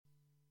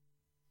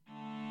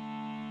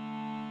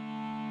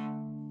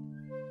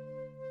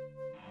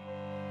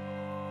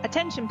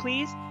Attention,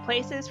 please.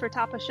 Places for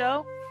top of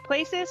show.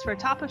 Places for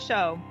top of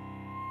show.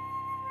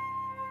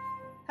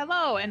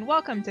 Hello, and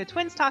welcome to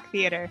Twins Talk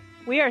Theater.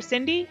 We are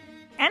Cindy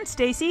and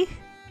Stacy,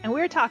 and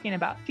we're talking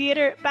about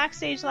theater,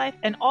 backstage life,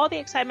 and all the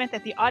excitement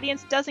that the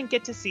audience doesn't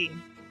get to see.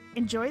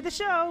 Enjoy the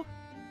show.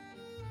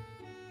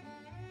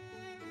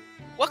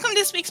 Welcome to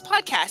this week's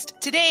podcast.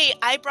 Today,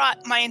 I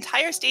brought my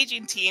entire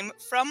staging team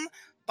from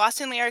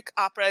Boston Lyric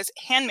Opera's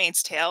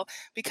Handmaid's Tale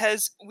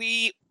because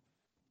we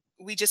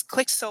just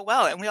clicked so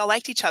well and we all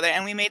liked each other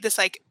and we made this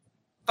like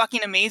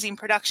fucking amazing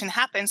production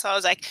happen. So I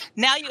was like,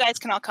 now you guys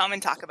can all come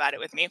and talk about it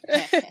with me.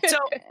 So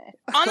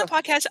on the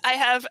podcast, I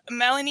have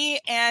Melanie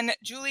and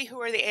Julie,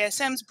 who are the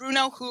ASMs,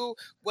 Bruno, who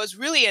was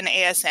really an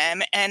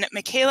ASM, and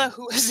Michaela,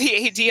 who was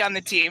the AD on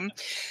the team.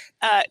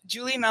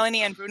 Julie,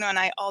 Melanie, and Bruno and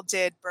I all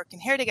did Burke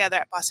and Hare together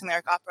at Boston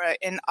Lyric Opera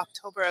in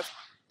October of,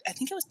 I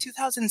think it was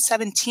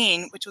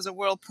 2017, which was a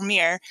world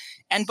premiere.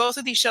 And both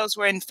of these shows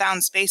were in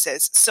Found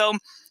Spaces. So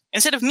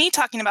instead of me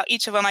talking about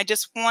each of them, I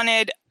just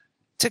wanted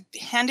to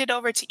hand it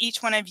over to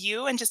each one of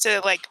you and just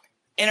to like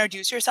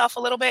introduce yourself a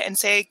little bit and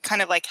say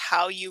kind of like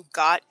how you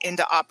got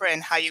into opera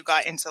and how you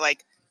got into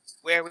like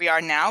where we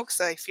are now. Because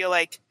I feel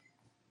like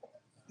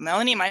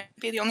Melanie might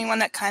be the only one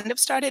that kind of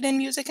started in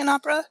music and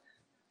opera,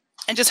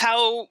 and just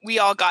how we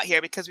all got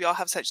here because we all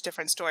have such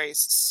different stories.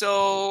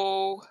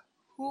 So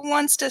who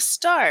wants to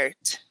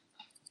start?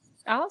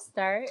 I'll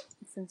start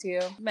since you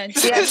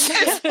mentioned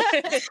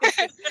it.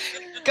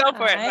 Go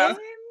for it, Mel. I'm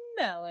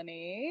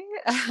Melanie.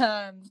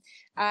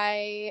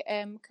 I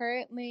am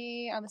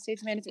currently on the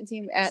stage management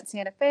team at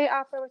Santa Fe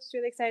Opera, which is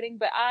really exciting.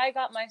 But I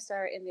got my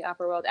start in the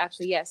opera world,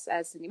 actually, yes,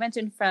 as Cindy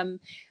mentioned, from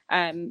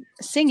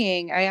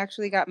singing. I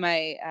actually got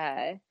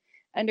my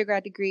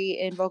undergrad degree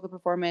in vocal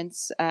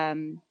performance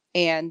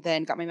and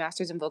then got my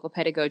master's in vocal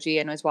pedagogy.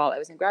 And it was while I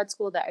was in grad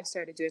school that I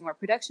started doing more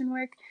production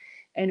work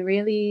and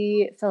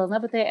really fell in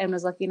love with it and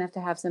was lucky enough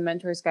to have some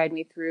mentors guide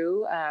me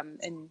through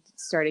and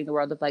starting the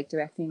world of like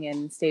directing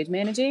and stage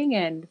managing.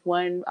 And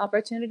one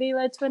opportunity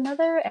led to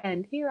another,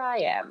 and here I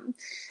am.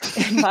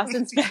 And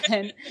Boston's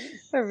been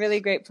a really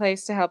great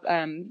place to help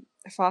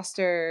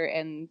foster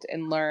and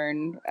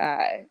learn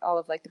all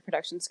of like the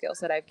production skills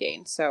that I've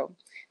gained. So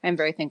I'm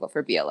very thankful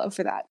for BLO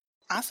for that.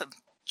 Awesome.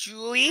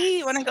 Julie,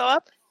 you want to go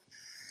up?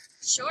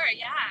 Sure,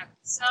 yeah.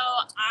 So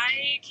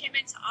I came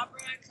into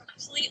opera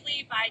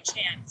completely by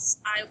chance.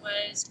 I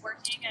was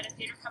working at a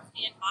theater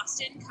company in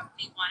Boston,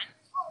 Company One,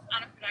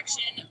 on a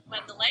production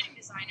when the lighting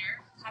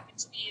designer, who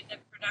happened to be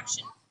the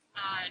production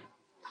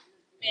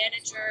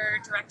manager,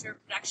 director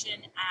of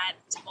production at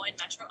Des Moines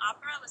Metro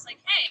Opera, was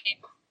like, hey,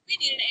 we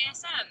need an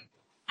ASM.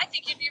 I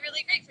think you'd be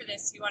really great for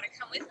this. You want to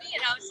come with me?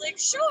 And I was like,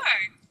 sure.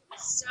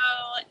 So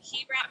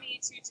he brought me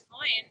to Des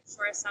Moines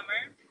for a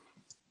summer.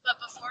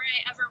 But before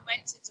I ever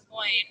went to Des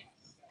Moines,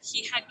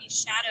 he had me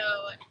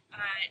shadow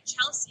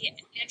Chelsea and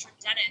Andrew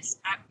Dennis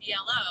at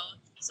BLO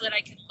so that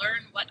I could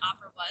learn what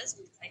opera was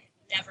because I had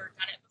never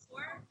done it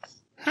before.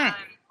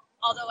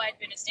 Although I'd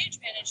been a stage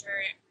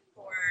manager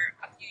for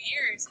a few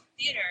years in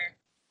theater.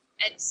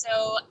 And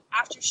so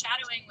after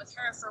shadowing with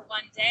her for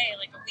one day,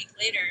 like a week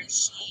later,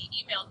 she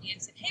emailed me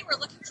and said, hey, we're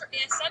looking for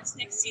ASMs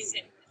next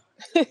season.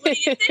 What do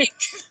you think?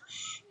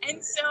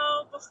 And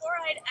so before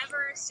I'd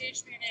ever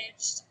stage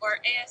managed or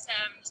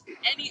ASM'd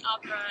any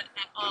opera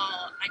at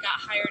all, I got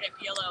hired at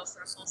BLO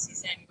for a full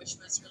season, which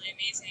was really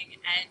amazing.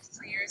 And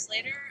 3 years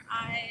later,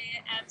 I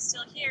am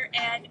still here.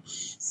 And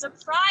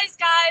surprise,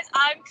 guys,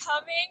 I'm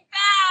coming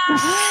back!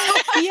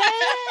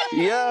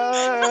 Yay!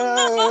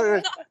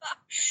 Yeah!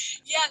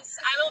 Yes,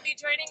 I will be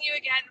joining you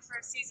again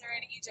for Caesar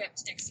in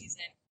Egypt next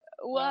season.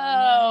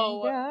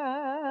 Whoa!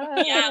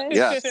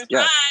 Yeah.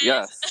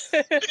 Yes.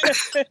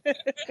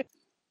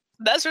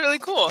 That's really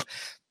cool.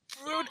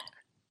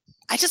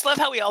 I just love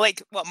how we all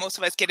like, well, most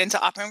of us get into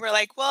opera and we're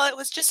like, well, it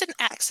was just an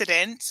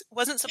accident. It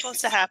wasn't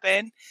supposed to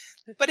happen,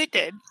 but it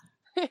did.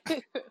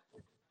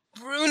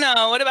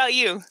 Bruno, what about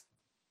you?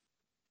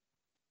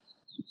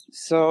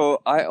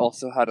 So I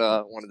also had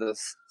one of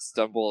those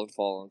stumble and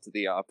fall into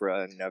the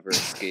opera and never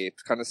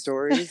escaped kind of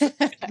stories.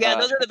 Yeah,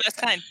 those are the best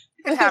kind.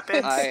 It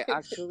happens. I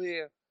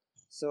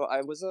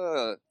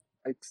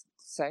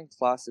sang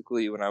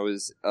classically when I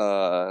was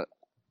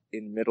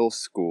in middle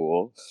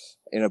school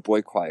in a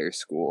boy choir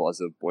school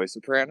as a boy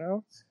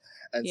soprano,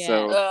 and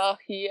so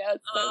yes,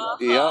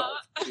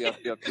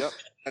 yep.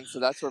 And so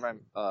that's where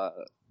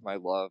my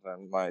love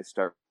and my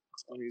start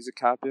with music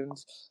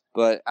happened.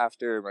 But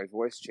after my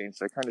voice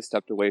changed, I kind of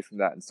stepped away from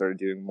that and started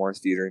doing more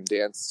theater and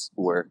dance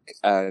work.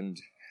 And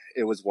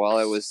it was while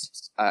I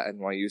was at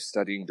NYU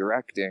studying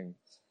directing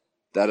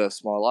that a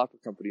small opera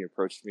company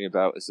approached me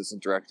about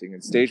assistant directing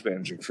and stage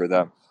managing for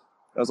them.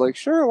 I was like,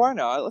 sure, why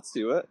not? Let's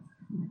do it.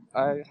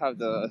 I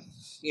have I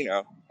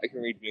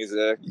can read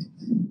music.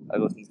 I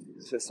listen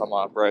to some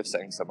opera. I've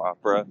sang some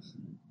opera.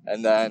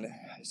 And then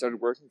I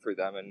started working for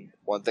them, and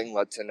one thing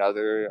led to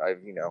another. I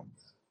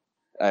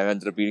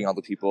ended up meeting all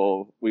the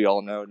people we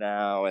all know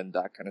now and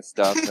that kind of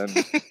stuff.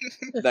 And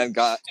then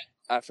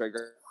after I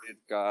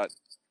graduated, got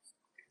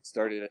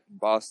started in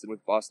Boston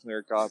with Boston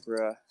Lyric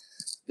Opera.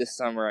 This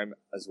summer I'm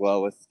as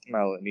well with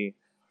Melanie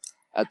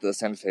at the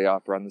Santa Fe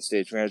Opera on the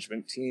stage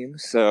management team.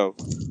 So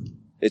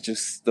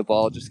the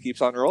ball just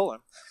keeps on rolling.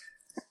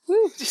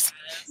 Woo.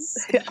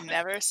 It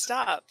never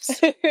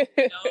stops. No.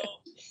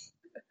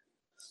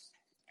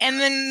 And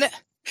then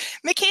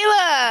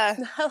Michaela.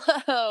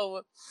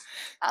 Hello.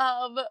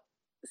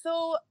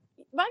 So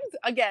mine's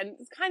again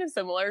it's kind of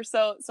similar.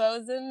 So I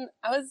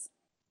was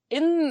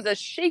in the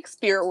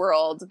Shakespeare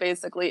world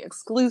basically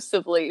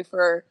exclusively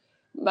for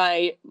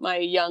my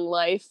young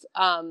life.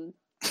 And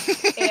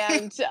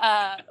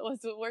was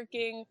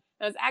working.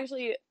 I was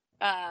actually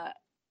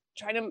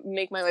trying to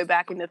make my way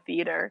back into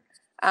theater.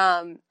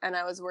 And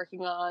I was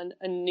working on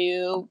a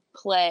new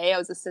play. I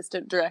was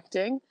assistant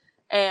directing.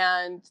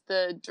 And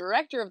the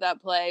director of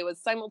that play was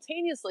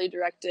simultaneously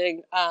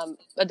directing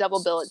a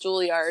double bill at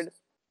Juilliard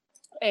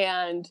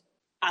and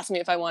asked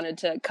me if I wanted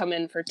to come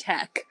in for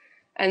tech.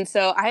 And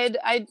so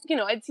I'd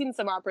seen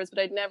some operas, but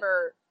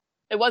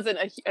it wasn't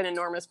an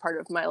enormous part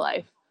of my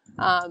life.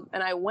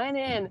 And I went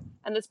in,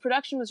 and this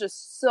production was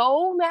just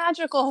so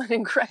magical and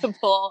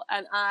incredible,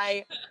 and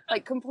I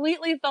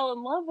completely fell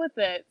in love with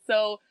it.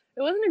 So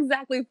it wasn't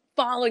exactly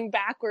falling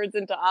backwards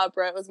into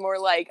opera. It was more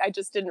like I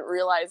just didn't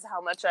realize how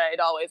much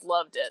I'd always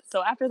loved it.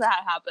 So after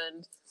that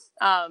happened,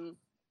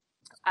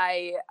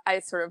 I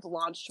sort of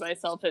launched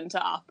myself into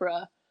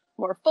opera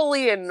more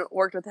fully and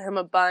worked with him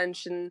a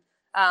bunch. And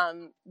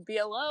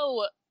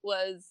BLO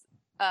was,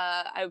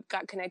 I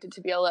got connected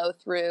to BLO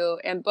through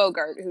Anne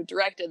Bogart, who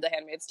directed The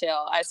Handmaid's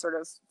Tale. I sort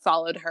of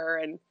followed her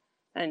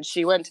and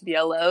she went to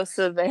BLO,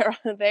 so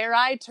there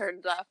I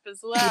turned up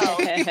as well.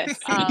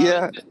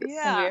 Yeah.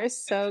 We're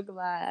so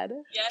glad.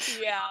 Yes,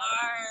 we Yeah.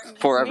 are.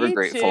 Forever Me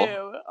grateful.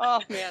 too.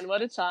 Oh man,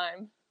 what a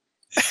time.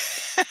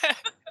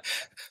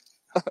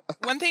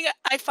 One thing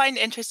I find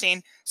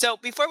interesting, so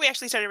before we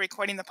actually started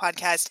recording the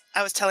podcast,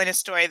 I was telling a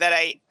story that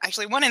I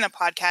actually won in a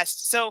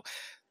podcast. So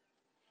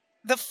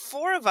the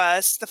four of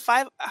us,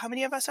 how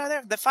many of us are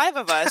there? The five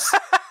of us.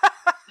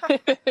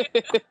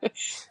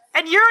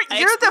 And you're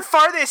the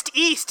farthest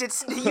east.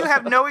 You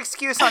have no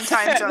excuse on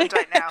time zones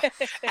right now.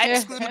 I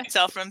exclude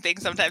myself from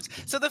things sometimes.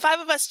 So the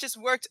five of us just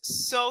worked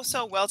so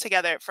well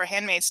together for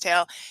Handmaid's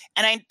Tale.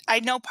 And I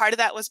know part of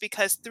that was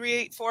because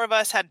four of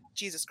us had,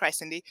 Jesus Christ,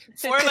 Cindy,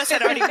 four of us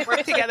had already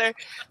worked together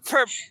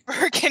for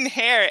Burke and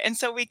Hare. And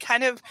so we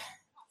kind of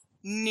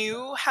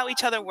knew how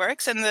each other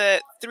works. And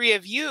the three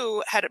of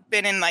you had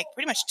been in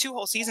pretty much 2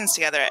 whole seasons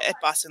together at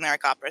Boston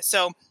Lyric Opera.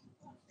 So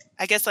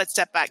I guess let's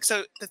step back.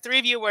 So the three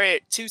of you were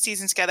 2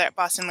 seasons together at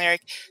Boston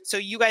Lyric. So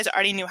you guys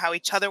already knew how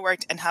each other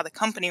worked and how the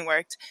company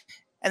worked.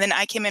 And then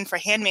I came in for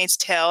Handmaid's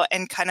Tale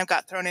and kind of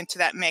got thrown into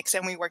that mix,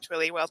 and we worked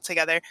really well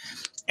together.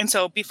 And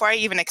so before I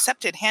even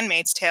accepted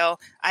Handmaid's Tale,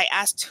 I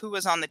asked who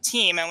was on the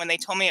team. And when they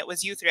told me it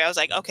was you three, I was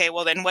like, okay,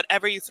 well then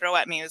whatever you throw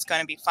at me is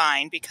going to be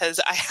fine because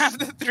I have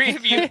the three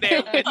of you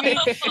there with me.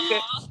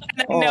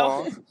 And I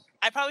know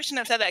I probably shouldn't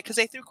have said that because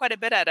they threw quite a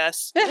bit at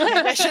us.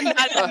 I should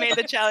not have made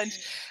the challenge.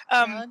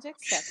 Challenge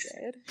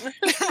accepted.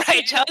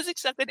 Right, challenge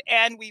accepted,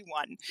 and we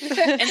won.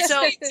 And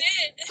so, We did.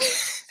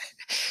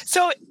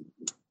 so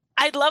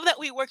I love that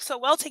we worked so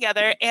well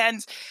together.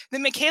 And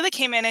then Michaela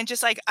came in and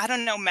just I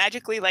don't know,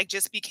 magically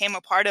just became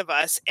a part of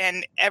us,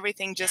 and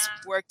everything just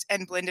worked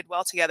and blended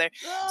well together.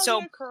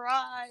 So I'm gonna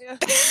cry.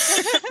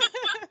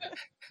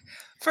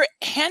 For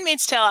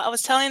Handmaid's Tale, I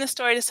was telling the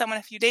story to someone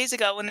a few days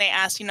ago when they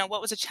asked,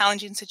 what was a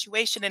challenging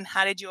situation and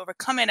how did you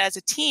overcome it as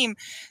a team?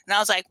 And I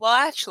was like, well,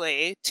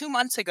 actually, 2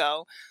 months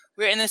ago,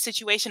 we were in this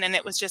situation and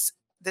it was just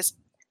this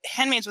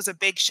Handmaid's was a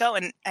big show,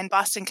 and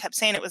Boston kept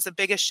saying it was the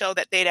biggest show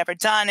that they'd ever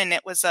done, and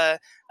it was a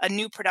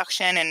new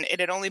production, and it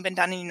had only been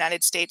done in the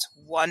United States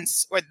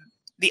once, or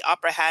the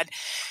opera had.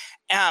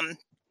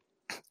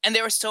 And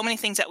there were so many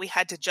things that we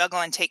had to juggle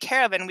and take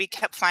care of, and we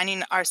kept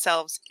finding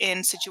ourselves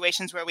in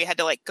situations where we had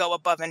to go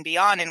above and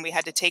beyond, and we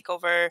had to take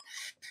over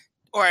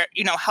or,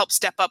 help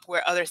step up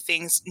where other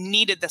things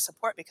needed the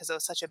support because it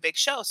was such a big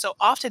show. So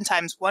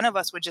oftentimes one of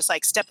us would just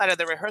step out of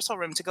the rehearsal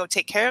room to go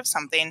take care of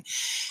something.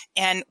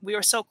 And we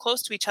were so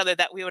close to each other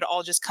that we would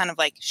all just kind of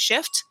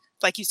shift,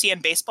 like you see in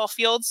baseball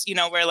fields,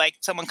 where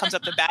someone comes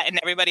up to bat and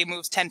everybody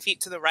moves 10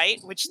 feet to the right,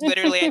 which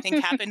literally I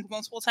think happened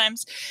multiple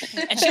times.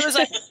 And she was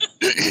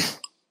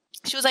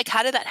like,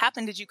 how did that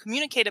happen? Did you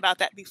communicate about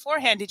that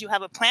beforehand? Did you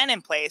have a plan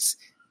in place?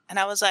 And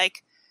I was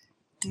like,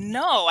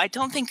 no, I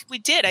don't think we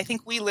did. I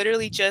think we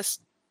literally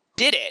just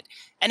did it.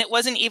 And it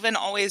wasn't even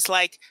always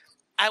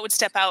I would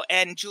step out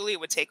and Julia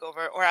would take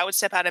over, or I would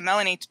step out and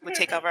Melanie would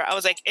take over. I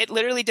was like, it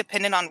literally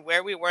depended on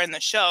where we were in the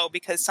show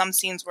because some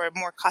scenes were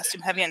more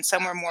costume heavy and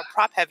some were more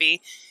prop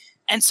heavy.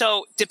 And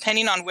so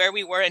depending on where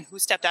we were and who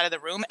stepped out of the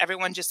room,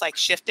 everyone just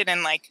shifted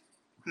and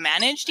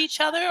managed each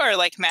other or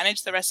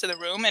managed the rest of the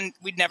room, and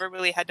we'd never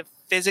really had to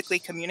physically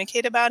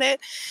communicate about it.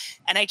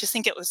 And I just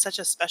think it was such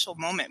a special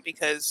moment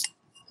because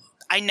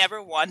I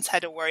never once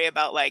had to worry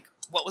about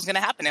what was going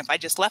to happen if I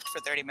just left for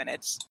 30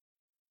 minutes.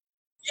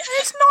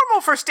 It's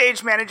normal for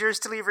stage managers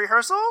to leave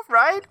rehearsal,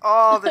 right?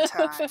 All the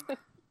time.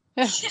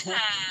 Yeah.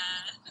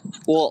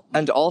 Well,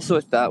 and also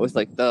with that, with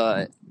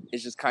the it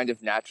just kind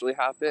of naturally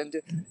happened.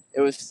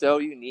 It was so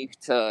unique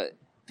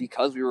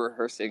because we were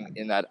rehearsing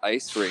in that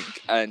ice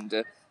rink,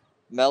 and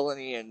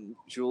Melanie and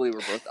Julie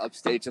were both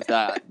upstage of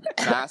that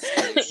mass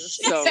stage.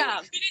 So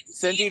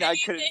Cindy and I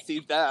couldn't see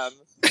them,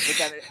 but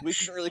then we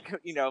couldn't really,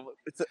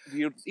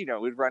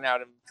 we'd run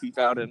out and peep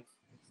out and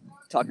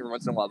talk every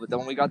once in a while. But then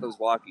when we got those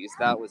walkies,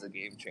 that was a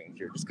game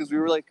changer. Just because we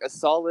were like a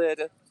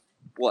solid,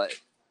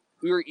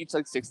 we were each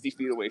like 60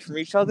 feet away from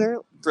each other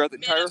throughout the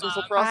entire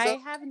rehearsal process.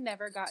 I have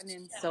never gotten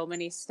in so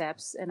many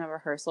steps in a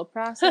rehearsal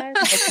process.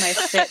 It's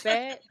my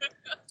Fitbit,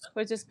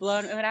 which just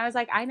blown. And I was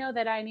like, I know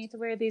that I need to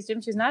wear these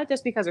gym shoes, not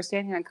just because we're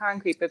standing on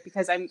concrete, but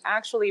because I'm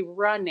actually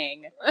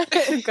running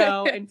to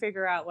go and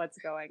figure out what's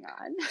going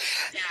on.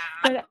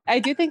 But I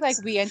do think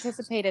like we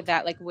anticipated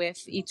that like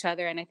with each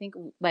other. And I think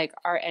like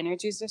our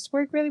energies just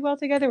work really well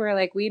together. We're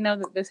like, we know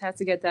that this has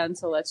to get done.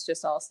 So let's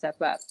just all step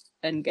up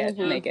and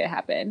make it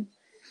happen.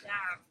 Yeah.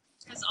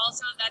 Because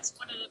also that's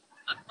one of the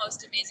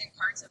most amazing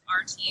parts of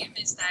our team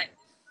is that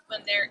when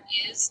there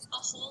is a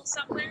hole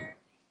somewhere,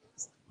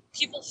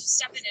 people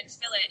step in and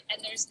fill it, and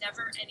there's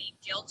never any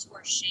guilt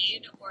or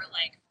shade or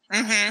like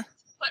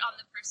put on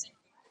the person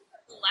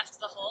who left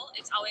the hole.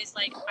 It's always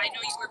like, I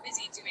know you were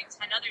busy doing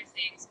 10 other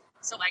things,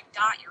 so I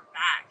got your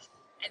back.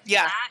 And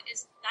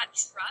that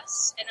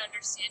trust and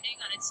understanding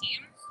on a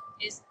team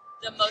is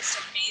the most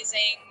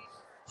amazing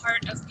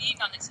part of being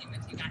on the team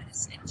with you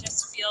guys. It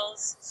just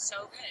feels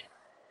so good.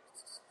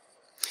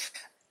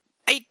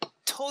 I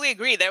totally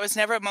agree. There was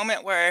never a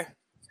moment where,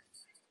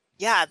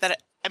 I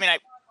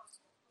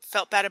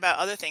felt bad about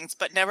other things,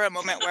 but never a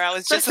moment where I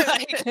was just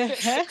like,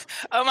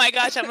 oh my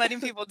gosh, I'm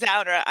letting people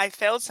down, or I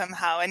failed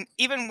somehow. And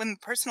even when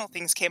personal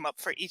things came up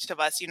for each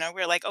of us, we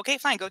were like, okay,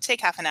 fine, go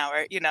take half an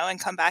hour, and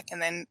come back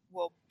and then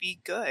we'll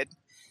be good,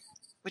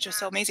 which was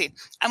so amazing.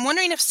 I'm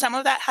wondering if some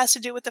of that has to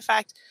do with the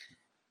fact,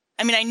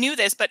 I knew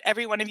this, but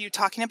every one of you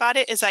talking about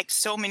it is like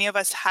so many of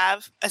us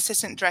have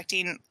assistant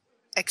directing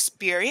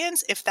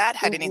experience, if that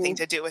had anything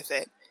to do with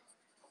it.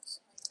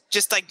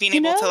 Just like being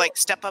able to like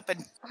step up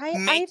and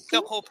make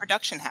the whole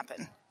production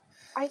happen.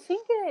 I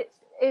think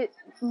it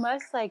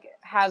must like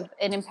have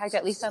an impact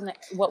at least on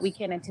what we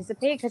can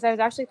anticipate, because I was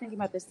actually thinking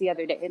about this the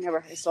other day in a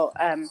rehearsal.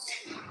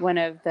 One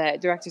of the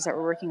directors that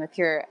we're working with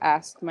here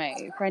asked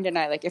my friend and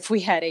I like if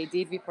we had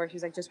AD'd before.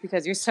 She's like, just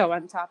because you're so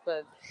on top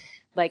of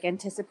like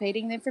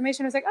anticipating the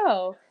information. I was like,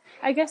 oh,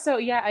 I guess so.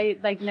 Yeah, I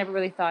like never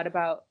really thought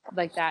about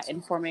like that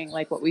informing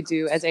like what we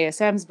do as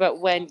ASMs. But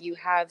when you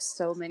have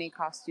so many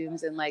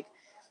costumes and like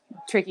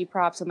tricky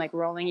props and like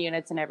rolling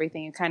units and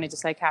everything, you kind of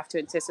just like have to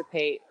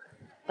anticipate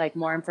like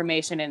more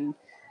information and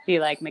be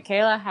like,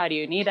 Michaela, how do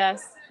you need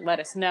us? Let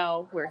us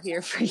know. We're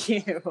here for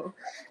you.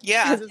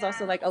 Yeah. Because there's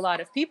also like a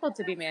lot of people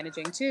to be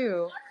managing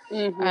too.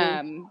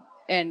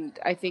 And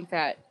I think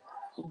that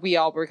we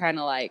all were kind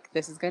of like,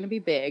 this is going to be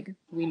big.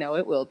 We know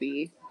it will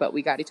be, but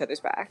we got each other's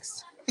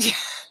backs.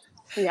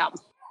 Yeah.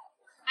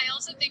 I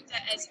also think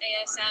that as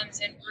ASMs,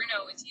 and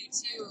Bruno with you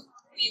too,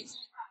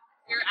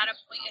 we're at a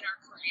point in our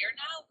career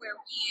now where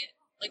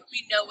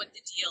we know what the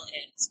deal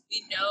is.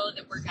 We know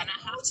that we're going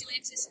to have to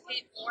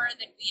anticipate more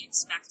than we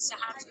expect to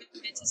have to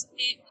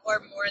anticipate, or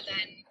more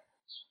than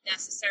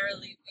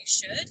necessarily we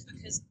should,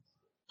 because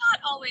not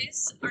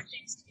always are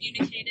things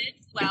communicated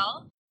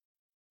well.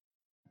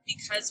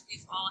 Because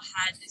we've all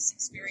had this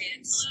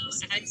experience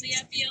at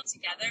CFBL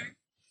together,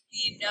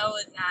 we know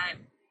that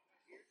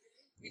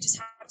we just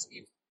have to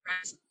be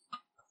ready.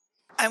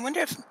 I wonder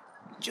if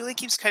Julie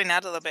keeps cutting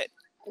out a little bit.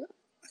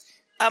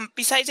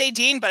 Besides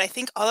ADing, but I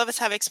think all of us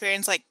have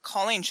experience like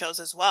calling shows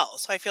as well.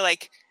 So I feel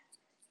like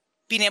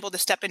being able to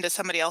step into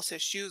somebody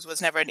else's shoes was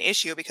never an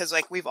issue, because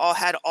like we've all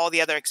had all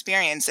the other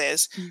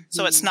experiences.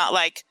 So it's not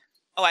like,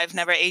 oh, I've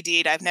never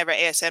AD'd, I've never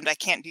ASM'd, I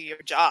can't do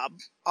your job.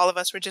 All of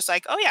us were just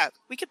like, oh yeah,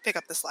 we could pick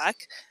up the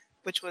slack,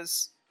 which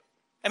was,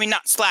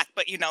 not slack,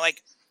 but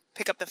like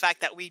pick up the fact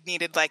that we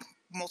needed like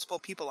multiple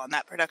people on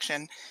that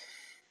production,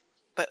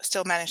 but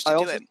still managed to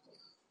do it.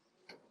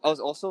 I was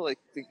also like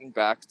thinking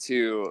back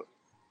to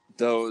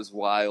those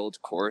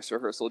wild chorus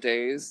rehearsal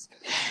days,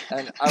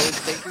 and I was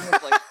thinking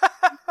of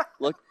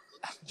like,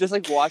 just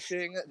like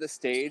watching the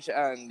stage,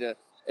 and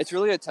it's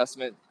really a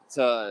testament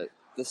to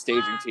the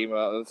staging team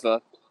of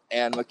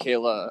Anne,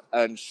 Michaela,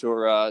 and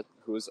Shura,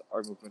 who's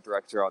our movement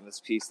director on this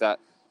piece, that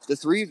the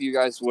three of you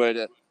guys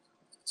would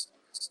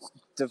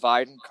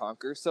divide and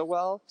conquer so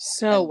well.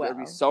 There'd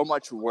be so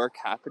much work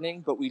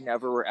happening, but we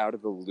never were out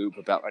of the loop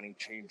about any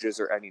changes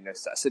or any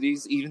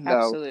necessities, even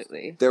though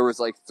there was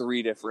like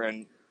 3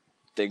 different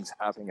things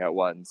happening at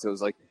once. So it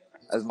was like,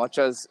 as much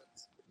as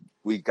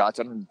we got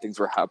done and things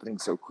were happening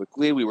so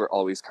quickly, we were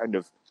always kind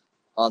of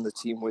on the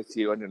team with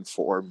you and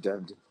informed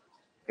and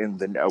in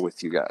the know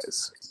with you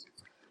guys.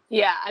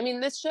 Yeah,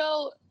 this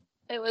show,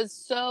 it was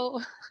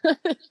so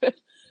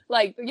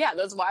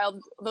those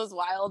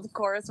wild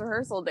chorus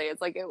rehearsal days.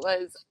 Like it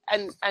was,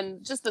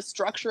 and just the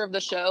structure of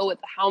the show with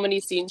how many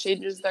scene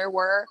changes there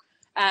were,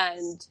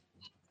 and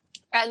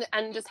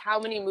just how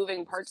many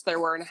moving parts there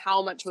were, and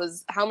how much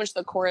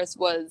the chorus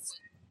was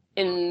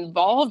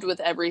involved with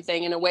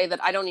everything in a way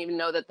that I don't even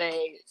know that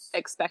they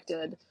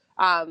expected.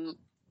 I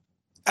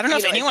don't know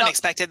if anyone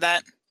expected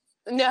that.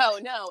 No.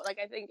 Like,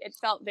 I think it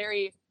felt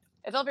very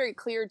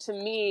clear to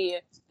me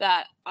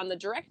that on the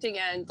directing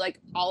end, like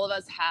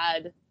the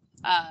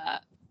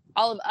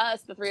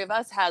three of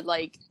us had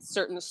like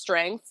certain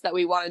strengths that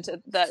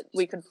that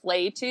we could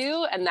play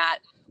to, and that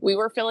we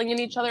were filling in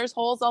each other's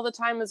holes all the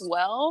time as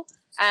well.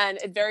 And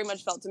it very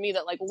much felt to me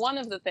that like one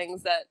of the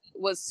things that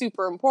was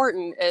super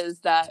important is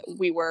that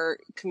we were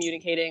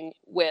communicating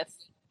with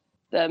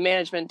the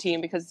management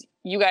team, because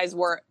you guys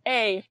were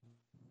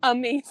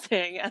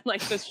amazing, and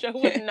like the show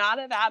would not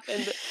have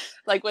happened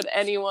like with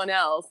anyone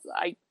else.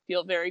 I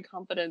feel very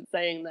confident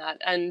saying that.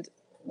 And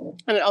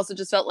it also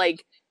just felt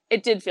like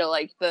it did feel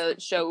like the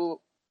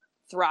show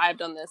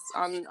thrived on this,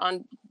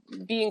 on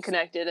being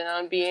connected and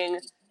on being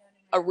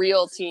a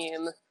real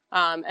team,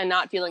 and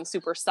not feeling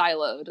super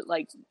siloed.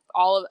 Like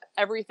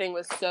everything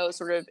was so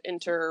sort of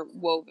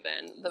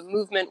interwoven. The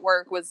movement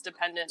work was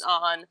dependent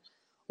on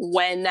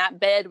when that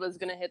bed was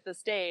going to hit the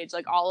stage.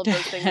 Like all of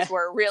those things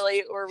were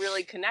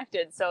really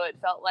connected. So it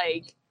felt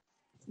like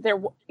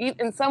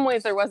in some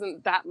ways there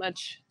wasn't that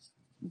much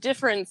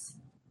difference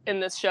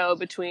in this show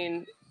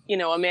between, you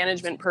know, a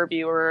management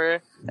purview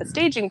or a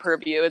staging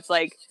purview. It's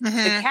like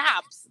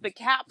the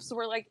caps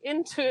were like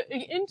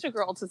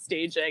integral to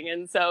staging.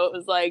 And so it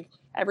was like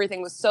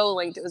everything was so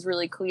linked. It was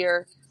really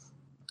clear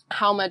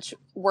how much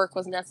work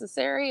was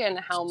necessary and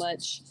how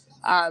much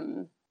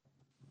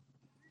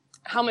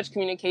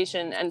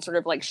communication and sort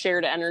of like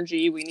shared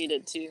energy we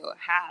needed to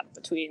have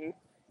between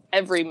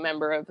every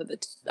member of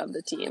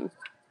the team.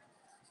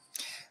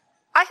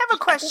 I have a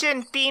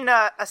question, being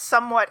a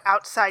somewhat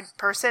outside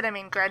person. I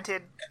mean,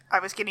 granted, I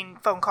was getting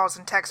phone calls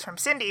and texts from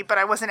Cindy, but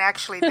I wasn't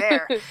actually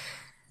there.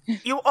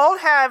 You all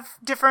have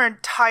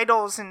different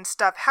titles and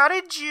stuff. How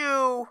did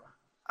you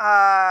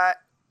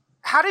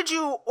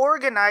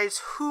organize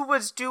who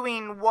was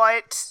doing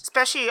what,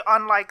 especially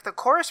on like the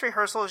chorus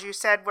rehearsals you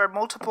said where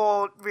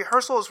multiple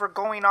rehearsals were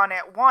going on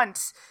at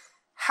once?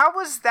 How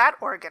was that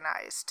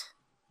organized?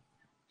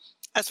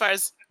 As far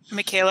as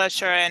Michaela,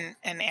 Shura,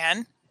 and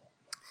Anne?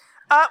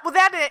 Well,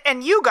 that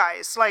and you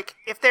guys, like,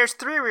 if there's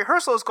 3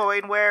 rehearsals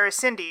going, where is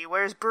Cindy?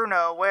 Where's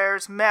Bruno?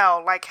 Where's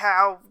Mel? Like,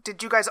 how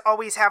did you guys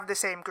always have the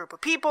same group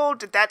of people?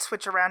 Did that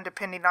switch around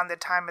depending on the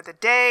time of the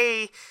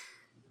day?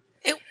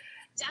 It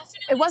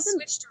definitely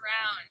switched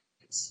around.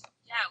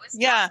 Yeah, it was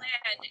not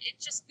planned.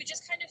 We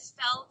just kind of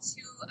fell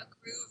to a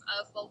groove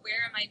of, well,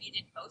 where am I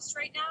needed most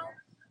right now?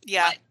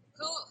 Yeah.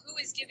 Who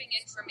is giving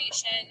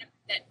information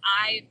that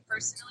I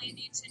personally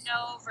need to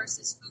know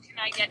versus who can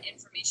I get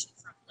information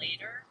from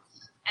later?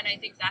 And I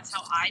think that's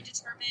how I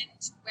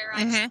determined where I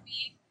should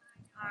be.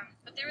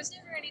 But there was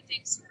never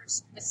anything super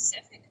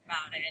specific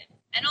about it.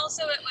 And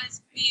also it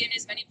was be in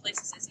as many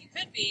places as you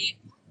could be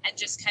and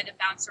just kind of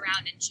bounce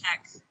around and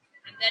check.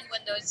 And then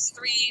when those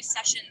 3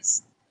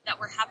 sessions that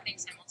were happening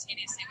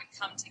simultaneously would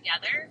come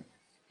together,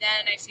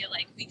 then I feel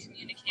like we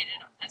communicated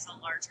as a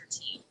larger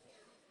team.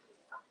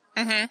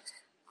 Mm-hmm.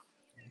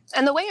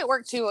 And the way it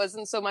worked too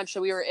wasn't so much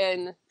that we were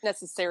in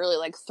necessarily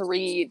like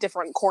 3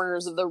 different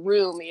corners of the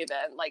room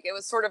even. Like it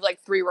was sort of like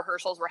 3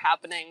 rehearsals were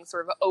happening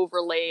sort of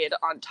overlaid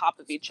on top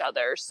of each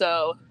other.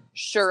 So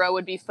Shura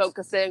would be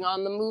focusing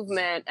on the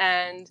movement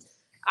and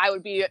I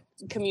would be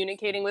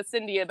communicating with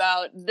Cindy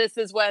about this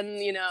is when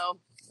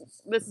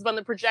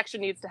the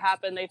projection needs to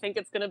happen. They think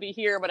it's going to be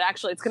here, but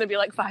actually it's going to be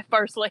like 5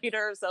 bars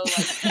later. So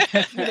like,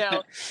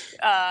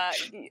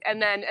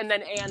 and then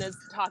Anne is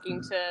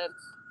talking to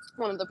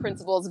one of the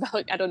principals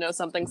about, I don't know,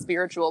 something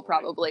spiritual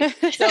probably.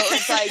 So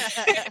it's like,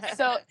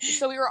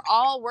 so we were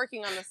all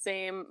working on the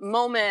same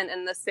moment and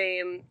in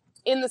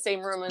the same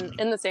room and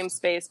in the same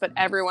space, but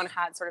everyone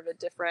had sort of a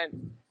different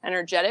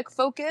energetic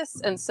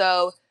focus. And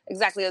so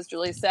exactly as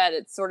Julie said,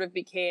 it sort of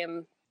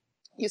became,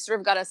 you sort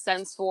of got a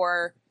sense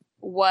for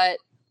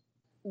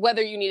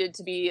whether you needed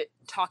to be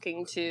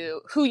talking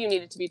to, who you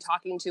needed to be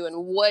talking to, and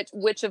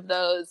which of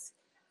those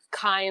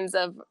kinds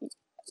of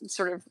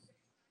sort of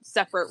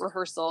separate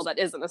rehearsal that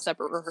isn't a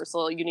separate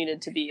rehearsal you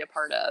needed to be a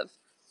part of.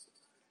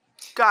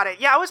 Got it.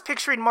 Yeah, I was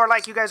picturing more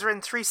like you guys were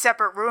in 3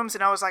 separate rooms,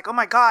 and I was like, oh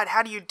my god,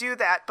 how do you do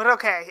that? But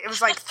okay, it was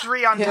like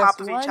 3 on top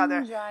of each other.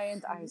 One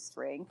giant ice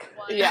rink.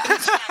 Yeah. Can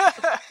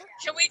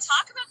we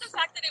talk about the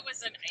fact that it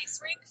was an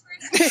ice rink for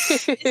a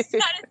second? Is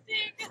that a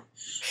thing?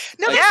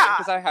 No, yeah.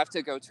 Because I have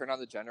to go turn on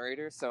the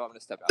generator, so I'm going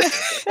to step out.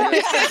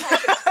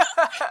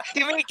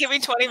 Give me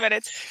 20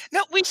 minutes.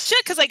 No, we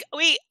should, because like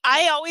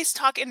I always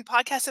talk in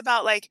podcasts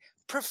about like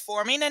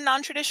performing in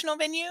non-traditional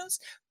venues,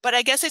 but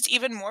I guess it's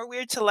even more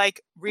weird to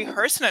like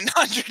rehearse in a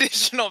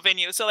non-traditional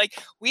venue. So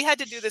like we had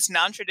to do this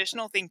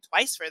non-traditional thing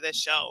twice for this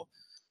show.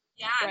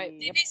 Yeah, right.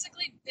 They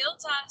basically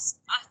built us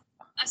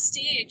a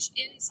stage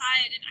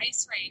inside an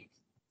ice rink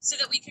so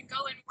that we could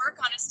go and work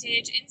on a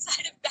stage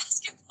inside a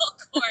basketball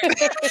court.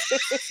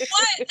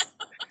 What?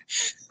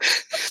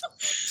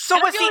 So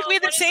was we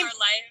had the same.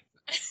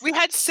 We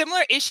had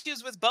similar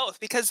issues with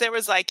both because there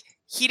was like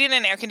heating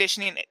and air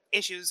conditioning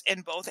issues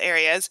in both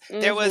areas.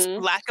 There was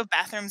lack of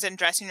bathrooms and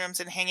dressing rooms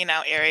and hanging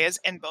out areas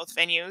in both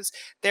venues.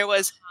 There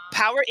was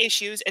power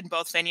issues in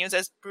both venues.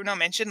 As Bruno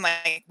mentioned,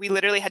 like we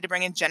literally had to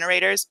bring in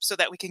generators so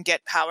that we can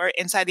get power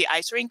inside the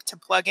ice rink to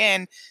plug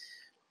in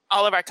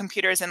all of our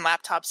computers and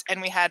laptops.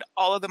 And we had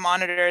all of the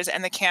monitors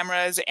and the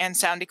cameras and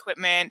sound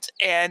equipment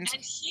and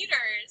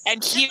heaters.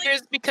 And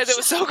heaters because it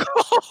was so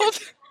cold.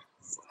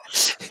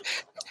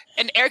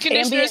 And air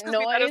conditioners because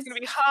we thought it was going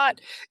to be hot.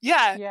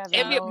 Yeah,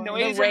 ambient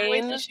noise, the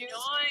rain,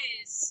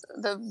 noise,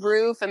 the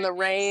roof and the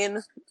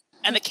rain,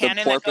 and the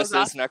cannon the that goes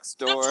off next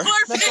door.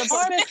 The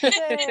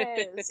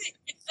porpoises.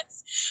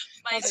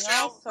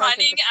 Maestro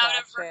running out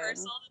of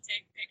rehearsal to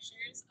take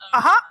pictures.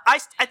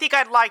 I think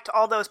I liked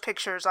all those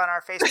pictures on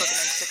our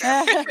Facebook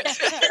and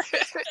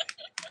Instagram.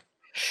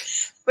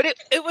 But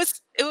it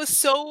was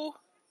so,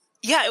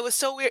 it was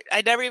so weird.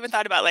 I never even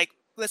thought about like,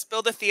 let's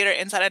build a theater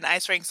inside an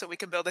ice rink so we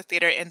can build a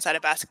theater inside a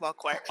basketball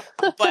court.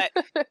 But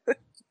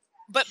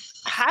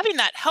having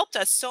that helped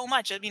us so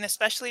much. I mean,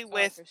 especially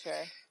with, for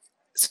sure.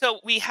 So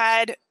we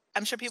had,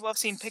 I'm sure people have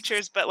seen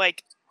pictures, but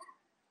like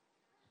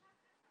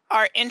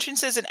our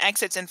entrances and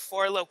exits in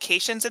 4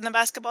 locations in the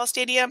basketball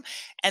stadium,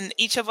 and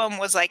each of them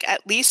was like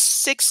at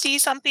least 60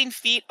 something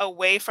feet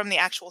away from the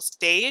actual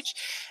stage.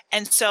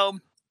 And so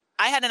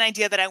I had an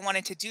idea that I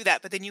wanted to do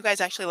that, but then you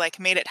guys actually like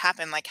made it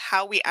happen, like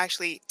how we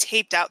actually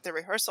taped out the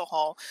rehearsal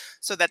hall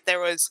so that there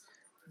was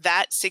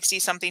that 60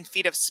 something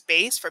feet of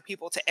space for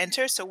people to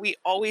enter. So we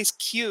always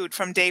queued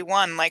from day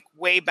one, like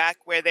way back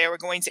where they were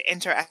going to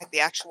enter at the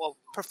actual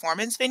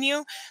performance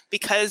venue,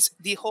 because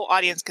the whole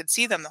audience could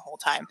see them the whole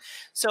time.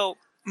 So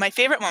my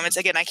favorite moments,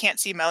 again, I can't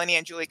see Melanie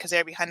and Julie because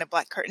they're behind a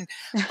black curtain,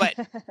 but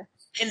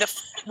in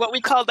the what we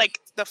called like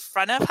the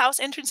front of house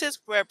entrances,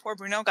 where poor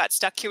Bruno got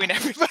stuck queuing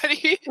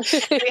everybody.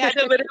 We had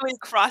to literally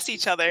cross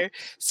each other.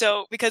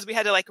 So because we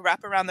had to like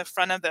wrap around the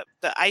front of the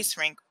ice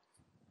rink.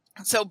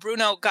 So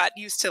Bruno got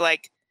used to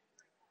like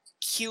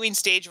queuing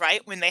stage right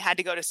when they had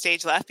to go to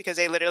stage left, because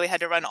they literally had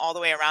to run all the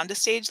way around to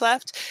stage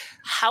left.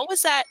 How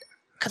was that?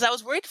 Because I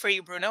was worried for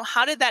you, Bruno.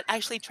 How did that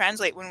actually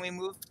translate when we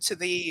moved to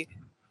the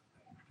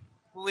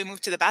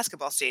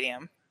basketball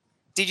stadium?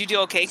 Did you do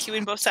okay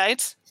queuing both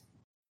sides?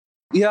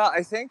 Yeah,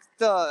 I think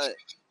the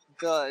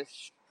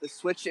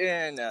switch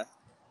in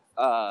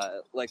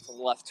like from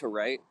left to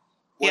right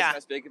wasn't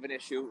as big of an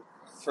issue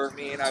for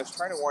me, and I was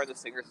trying to warn the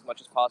singers as much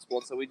as possible,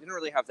 and so we didn't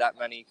really have that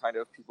many kind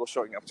of people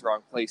showing up to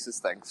wrong places,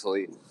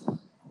 thankfully.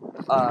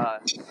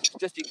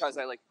 Just because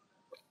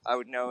I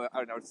would know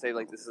to say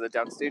like this is a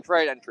downstage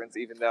right entrance,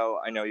 even though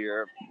I know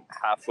you're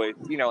halfway,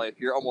 like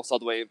you're almost all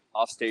the way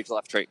off stage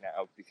left right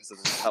now because of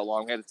how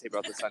long we had to tape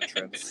out this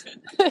entrance.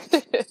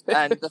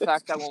 And the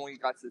fact that when we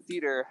got to the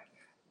theater,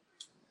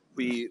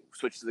 we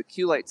switched to the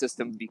cue light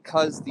system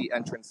because the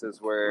entrances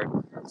were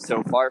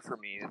so far from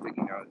me.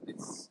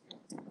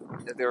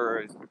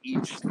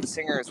 The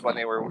singers, when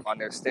they were on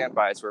their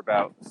standbys, were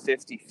about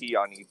 50 feet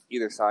on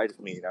either side of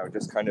me, and I would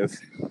just kind of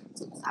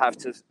have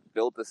to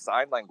build the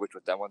sign language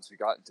with them once we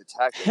got into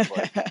tech.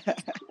 Like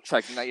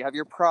checking that you have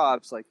your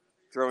props, like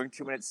throwing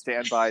 2-minute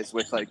standbys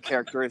with like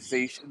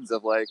characterizations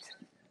of like,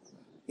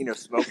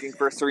 smoking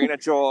for Serena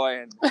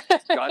Joy and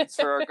guns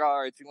for our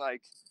guards, and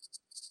like,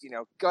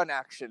 gun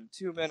action,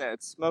 2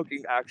 minutes,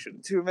 smoking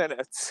action, 2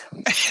 minutes.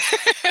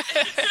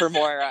 For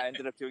Moira, I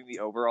ended up doing the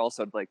overall,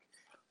 so I'd like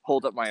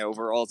hold up my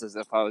overalls as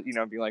if I was,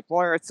 being like,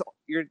 Moira,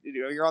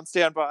 you're on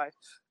standby,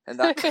 and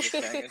that kind of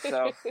thing. And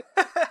so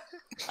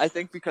I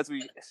think because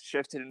we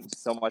shifted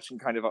so much in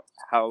kind of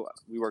how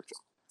we worked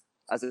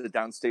as a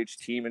downstage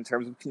team in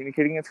terms of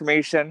communicating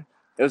information,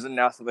 it was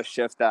enough of a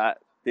shift that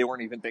they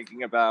weren't even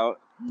thinking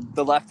about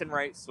the left and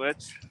right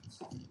switch.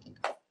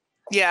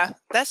 Yeah,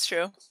 that's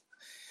true.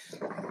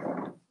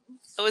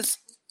 It was,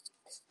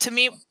 to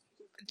me,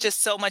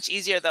 just so much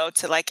easier though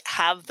to like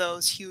have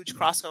those huge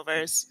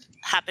crossovers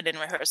happen in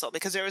rehearsal,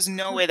 because there was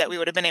no way that we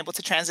would have been able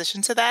to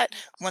transition to that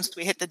once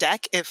we hit the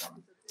deck if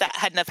that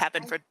hadn't have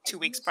happened for 2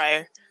 weeks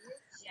prior.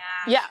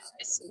 Yeah.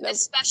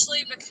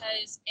 Especially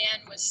because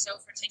Anne was so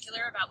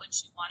particular about when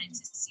she wanted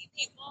to see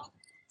people.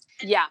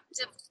 And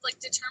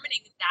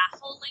determining that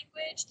whole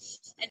language,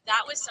 and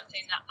that was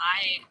something that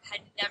I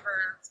had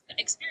never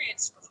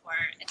experienced before,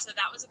 and so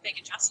that was a big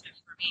adjustment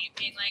for me,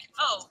 being like,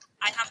 oh,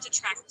 I have to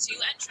track 2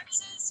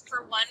 entrances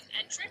for 1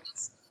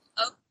 entrance.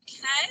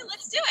 Okay,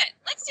 let's do it.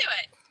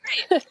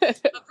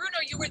 Great. But Bruno,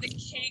 you were the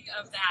king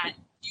of that.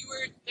 You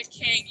were the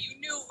king. You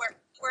knew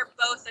where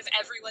both of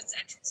everyone's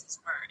entrances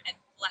were, and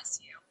bless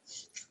you.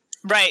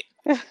 Right.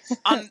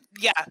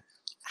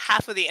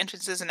 Half of the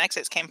entrances and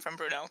exits came from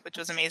Bruno, which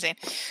was amazing.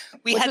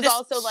 Which is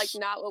also like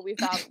not what we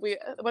thought.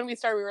 When we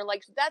started, we were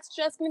like, that's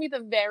just going to be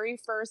the very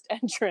first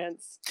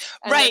entrance.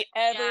 And right.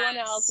 Everyone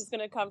else is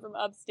going to come from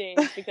upstage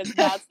because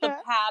that's the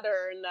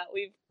pattern that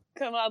we've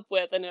come up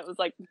with. And it was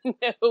like, no.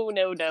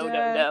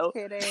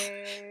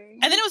 Kidding.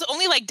 And then it was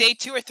only like day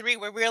 2 or 3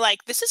 where we were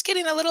like, this is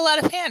getting a little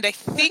out of hand. I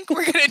think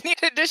we're going to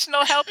need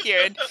additional help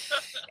here.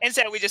 And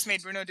so we just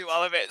made Bruno do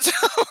all of it. So.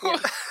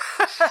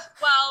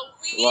 Well,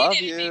 we Love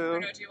didn't make you.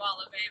 Bruno do all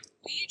of it.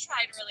 We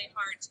tried really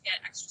hard to get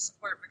extra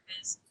support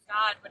because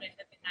God would it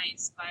have been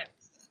nice, but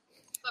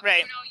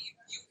Right. Bruno,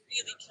 you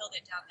really killed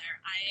it down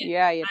there. You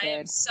I am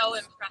did. so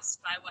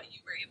impressed by what you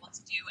were able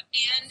to do,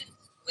 and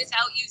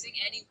without using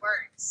any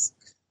words.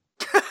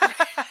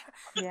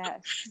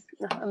 Yes.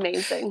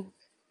 Amazing.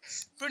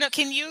 Bruno,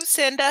 can you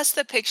send us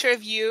the picture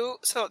of you?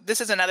 So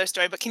this is another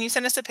story, but can you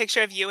send us a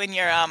picture of you in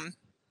your armor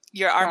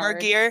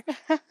Guard. gear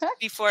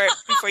before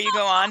you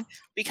go on?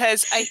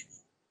 Because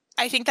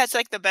I think that's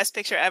like the best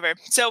picture ever.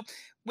 So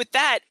with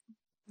that,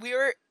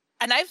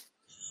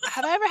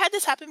 have I ever had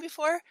this happen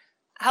before?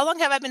 How long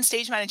have I been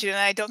stage managing? And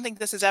I don't think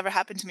this has ever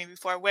happened to me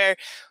before, where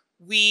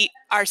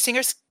our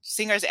singers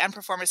and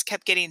performers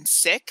kept getting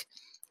sick.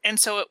 And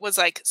so it was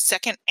like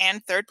second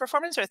and third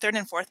performance, or third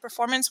and fourth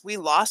performance. We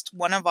lost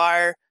one of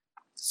our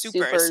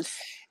supers.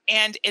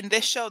 And in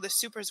this show, the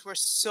supers were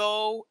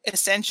so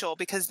essential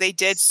because they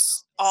did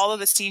all of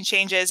the scene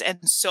changes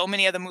and so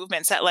many of the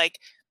movements that like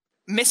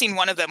missing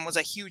one of them was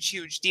a huge,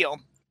 huge deal.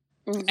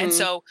 Mhm. And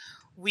so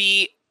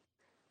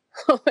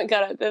Oh my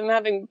God, I'm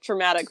having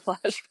traumatic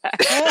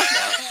flashbacks.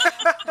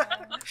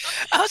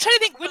 I was trying to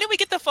think, when did we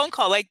get the phone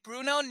call? Like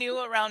Bruno knew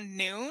around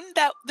noon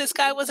that this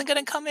guy wasn't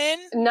going to come in?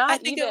 Not I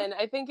think even.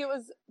 I think it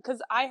was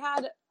because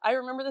I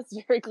remember this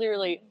very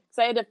clearly because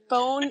I had a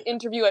phone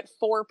interview at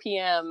 4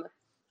 p.m.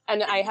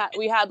 and I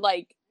had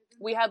like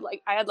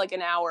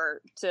an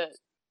hour to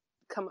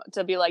come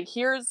to be like,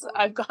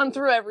 I've gone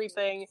through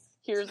everything.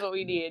 Here's what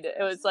we need.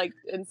 It was like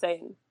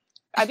insane.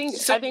 I think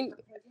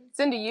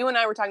Cindy, you and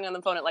I were talking on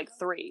the phone at like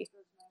 3.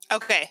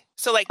 Okay.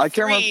 So like I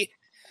can't 3.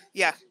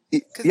 Yeah.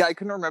 Yeah, I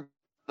couldn't remember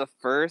the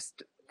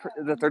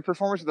third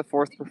performance or the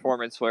fourth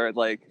performance where at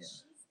like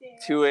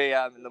 2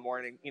 a.m. in the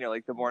morning,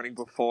 like the morning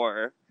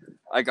before,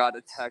 I got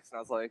a text and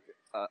I was like,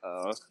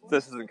 uh-oh,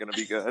 this isn't going to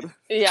be good.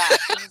 Yeah.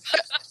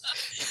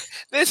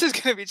 This is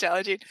going to be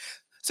challenging.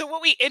 So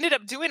what we ended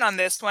up doing on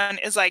this one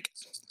is like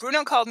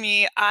Bruno called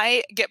me.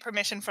 I get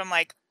permission from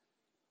like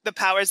the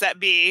powers that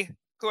be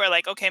who are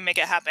like, okay, make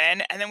it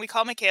happen. And then we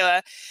call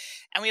Michaela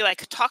and we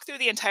like talk through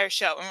the entire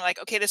show. And we're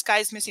like, okay, this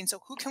guy's missing. So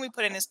who can we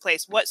put in his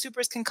place? What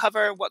supers can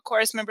cover? What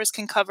chorus members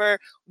can cover?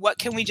 What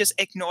can we just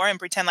ignore and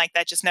pretend like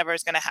that just never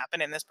is going to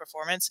happen in this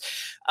performance?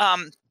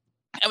 And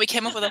we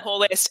came up with a whole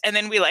list. And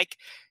then we like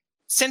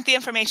sent the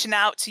information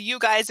out to you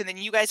guys. And then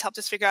you guys helped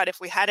us figure out if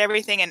we had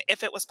everything and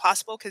if it was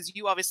possible, because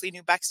you obviously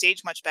knew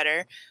backstage much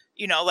better.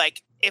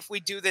 Like if we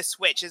do this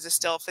switch, is it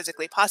still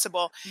physically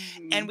possible?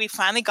 Mm-hmm. And we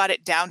finally got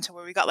it down to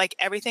where we got like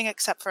everything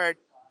except for,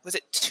 was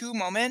it 2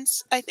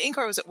 moments, I think,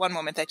 or was it 1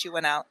 moment that you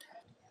went out?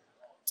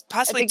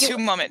 Possibly 2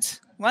 moments.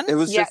 One? It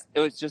was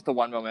just the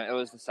one moment. It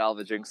was the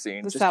salvaging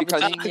scene.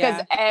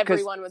 Because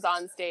everyone was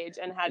on stage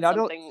and had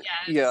something.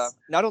 Yeah,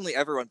 not only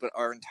everyone, but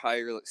our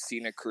entire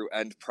scenic crew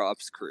and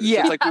props crew.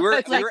 Yeah. So it's like we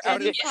were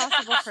out any of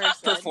possible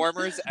person.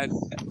 performers and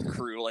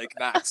crew like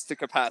max to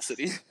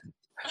capacity.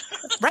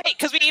 Right,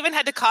 because we even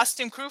had to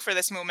costume crew for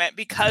this moment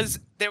because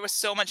there was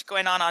so much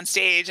going on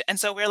stage. And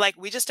so we're like,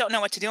 we just don't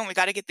know what to do and we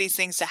got to get these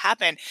things to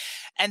happen.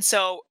 And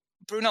so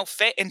Bruno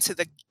fit into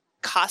the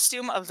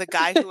costume of the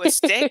guy who was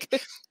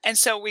sick. And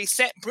so we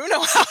sent Bruno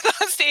out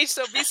on stage.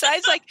 So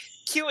besides like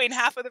cueing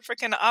half of the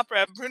freaking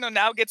opera, Bruno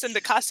now gets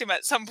into costume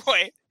at some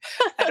point.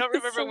 I don't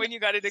remember when you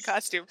got into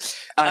costume.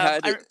 I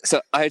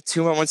had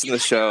 2 moments in the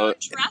show.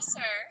 Dresser.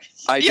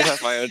 I did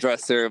have my own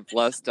dresser.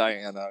 Bless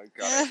Diana.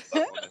 God,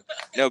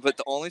 no, but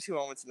the only 2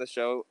 moments in the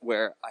show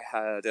where I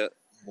had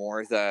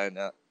more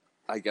than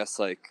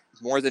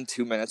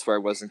 2 minutes where I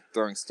wasn't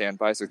throwing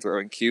standbys or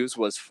throwing cues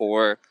was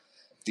for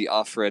the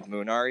off-red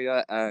moon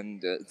aria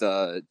and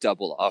the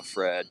double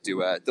off-red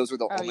duet. Those were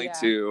the only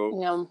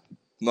 2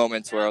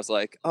 moments where I was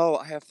like, oh,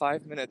 I have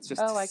 5 minutes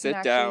just to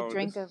sit down.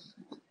 Drink a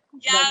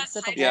Yes,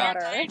 sip of hydrate,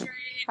 water. hydrate. It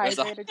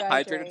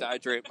was a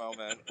hydrate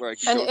moment where I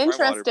could And go for my water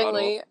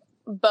interestingly,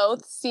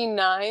 both scene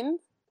 9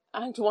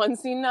 and 1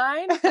 scene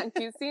 9 and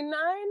 2 scene 9,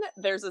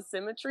 there's a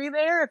symmetry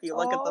there. If you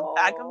look at the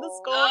back of the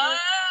score,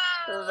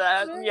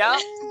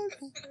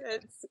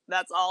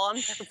 that's all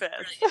on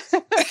purpose.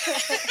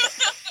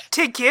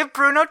 To give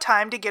Bruno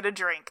time to get a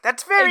drink.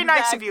 That's very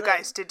nice of you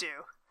guys to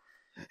do.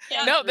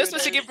 Yeah, No, this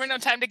was to give Bruno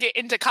time to get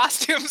into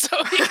costume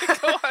so he could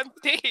go on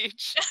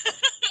stage.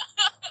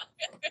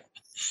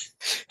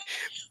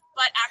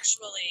 But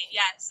actually,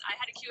 yes, I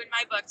had a cue in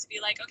my book to be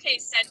like, okay,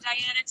 send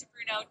Diana to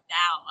Bruno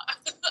now.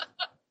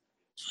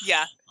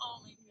 Yeah.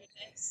 Oh my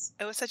goodness.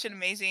 It was such an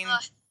amazing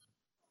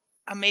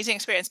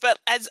experience. But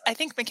as I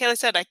think Michaela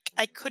said,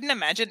 I couldn't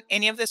imagine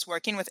any of this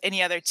working with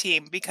any other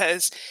team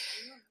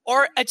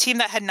or a team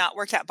that had not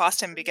worked at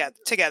Boston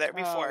together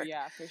before. Oh,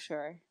 yeah, for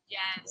sure.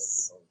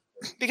 Yes.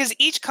 Because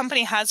each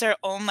company has their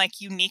own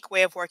like unique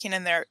way of working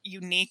and their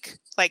unique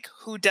like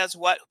who does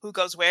what, who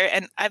goes where.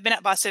 And I've been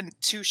at Boston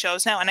 2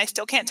 shows now, and I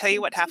still can't tell you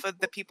what half of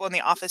the people in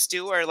the office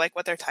do or like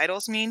what their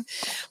titles mean.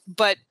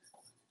 But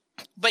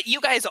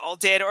you guys all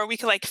did, or we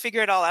could like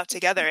figure it all out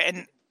together.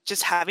 And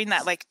just having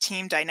that like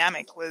team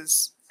dynamic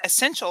was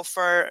essential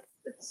for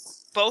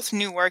both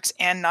new works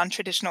and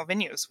non-traditional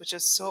venues, which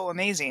is so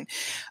amazing.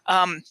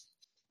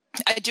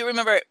 I do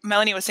remember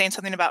Melanie was saying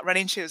something about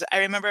running shoes. I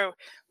remember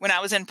when I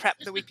was in prep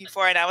the week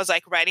before and I was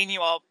like writing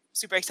you all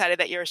super excited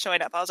that you were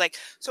showing up. I was like,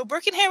 so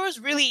Birkenhair was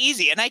really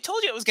easy. And I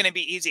told you it was going to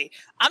be easy.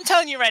 I'm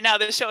telling you right now,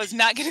 this show is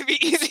not going to be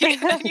easy.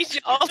 I need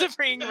you all to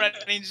bring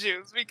running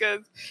shoes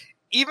because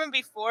even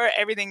before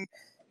everything,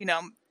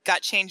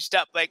 got changed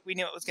up, like we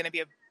knew it was going to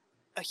be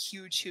a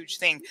huge, huge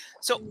thing.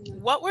 So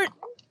what were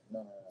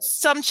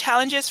some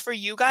challenges for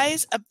you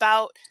guys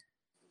about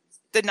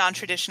the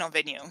non-traditional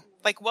venue?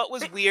 Like what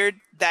was weird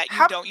that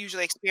you don't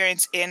usually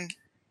experience in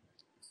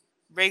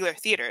regular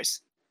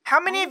theaters? How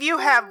many of you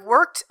have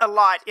worked a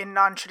lot in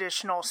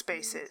non-traditional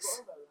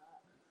spaces?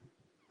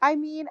 I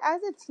mean,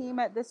 as a team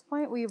at this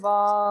point, we've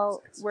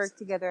all worked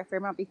together a fair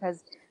amount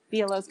because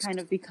BLO's kind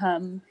of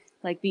become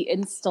like the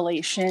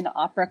installation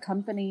opera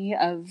company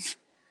of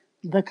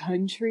the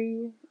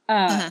country.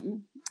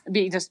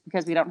 Just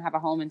because we don't have a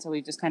home, and so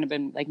we've just kind of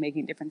been like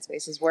making different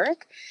spaces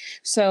work.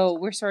 So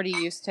we're sort of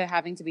used to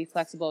having to be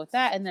flexible with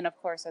that. And then, of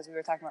course, as we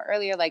were talking about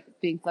earlier, like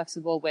being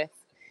flexible with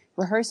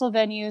rehearsal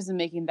venues and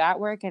making that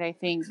work. And I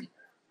think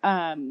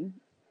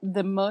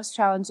the most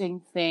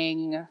challenging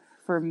thing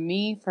for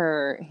me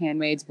for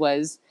Handmaids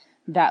was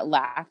that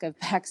lack of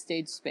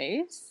backstage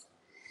space.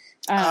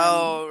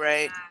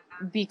 Right.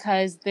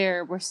 Because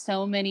there were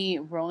so many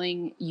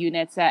rolling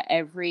units that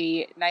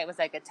every night was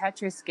like a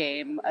Tetris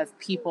game of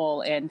people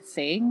and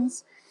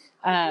things.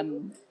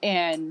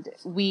 And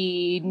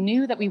we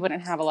knew that we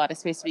wouldn't have a lot of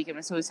space to begin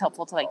with, so it was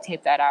helpful to like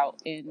tape that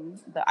out in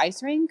the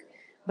ice rink.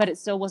 But it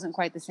still wasn't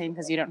quite the same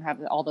because you don't have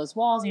all those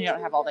walls and you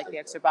don't have all like the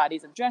extra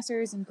bodies of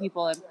dressers and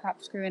people and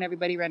props crew and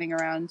everybody running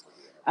around.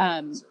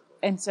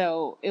 And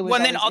so it was. Well,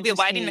 and then all the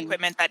lighting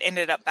equipment that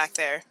ended up back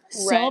there.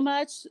 So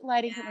much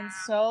lighting equipment,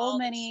 so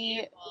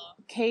many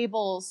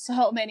cables,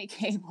 so many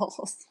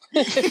cables.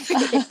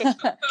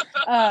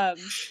 But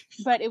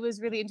it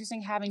was really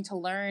interesting having to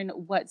learn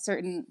what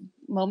certain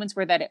moments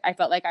were that I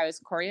felt like I was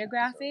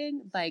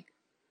choreographing, like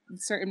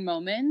certain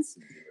moments,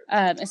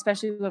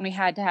 especially when we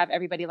had to have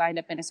everybody lined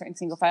up in a certain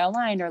single file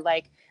line, or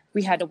like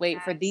we had to wait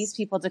for these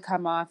people to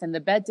come off and the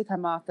bed to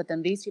come off, but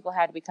then these people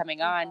had to be coming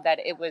on, that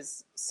it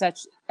was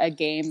such a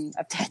game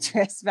of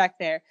Tetris back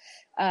there.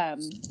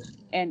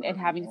 And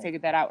having to figure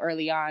that out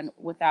early on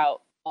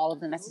without all of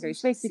the necessary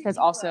space, because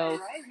also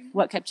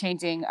what kept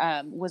changing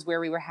was where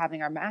we were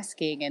having our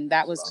masking, and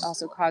that was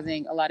also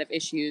causing a lot of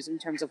issues in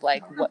terms of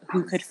like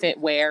who could fit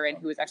where and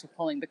who was actually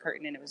pulling the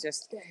curtain, and it was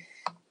just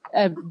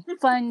a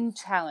fun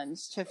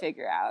challenge to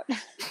figure out.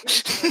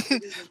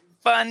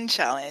 Fun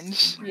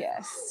challenge.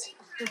 Yes.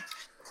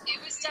 It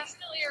was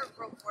definitely a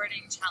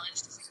rewarding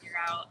challenge to figure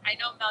out. I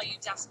know, Mel, you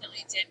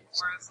definitely did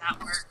more of that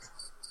work,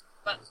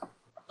 but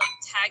like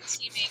tag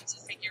teaming to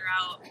figure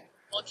out,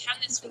 well, can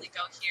this really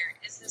go here?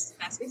 Is this the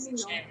best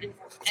position?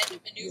 And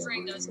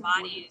maneuvering those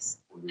bodies.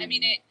 I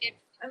mean, it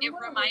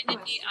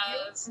reminded me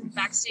of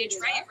Backstage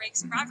Right,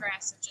 Rake's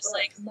Progress, of just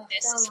like,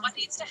 this is what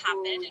needs to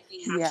happen, and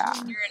we have to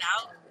figure it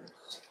out.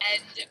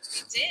 And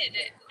we did.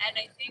 And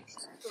I think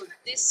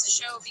this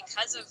show,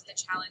 because of the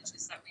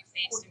challenges that we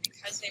faced and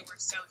because they were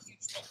so huge,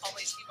 will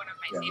always be one of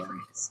my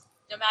favorites,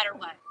 no matter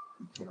what.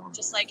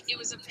 Just like, it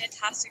was a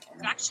fantastic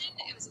production.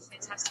 It was a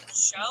fantastic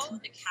show.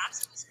 The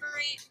cast was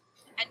great.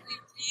 And we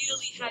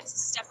really had to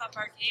step up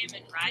our game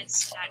and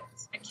rise to that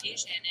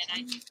occasion. And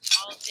I think we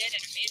all did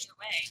in a major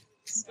way.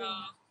 So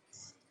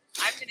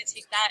I'm going to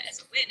take that as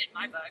a win in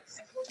my book.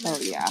 Oh,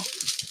 yeah.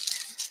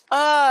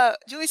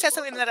 Julie said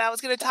something that I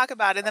was going to talk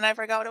about, and then I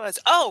forgot what it was.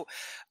 Oh,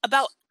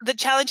 about the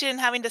challenge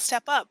and having to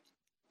step up.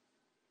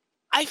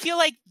 I feel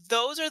like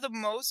those are the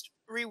most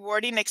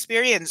rewarding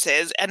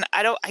experiences, and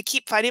I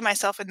keep finding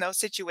myself in those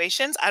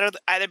situations.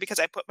 Either because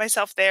I put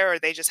myself there or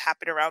they just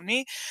happen around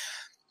me.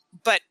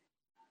 But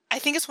I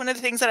think it's one of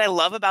the things that I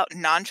love about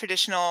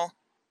non-traditional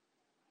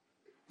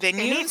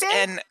venues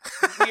and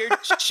weird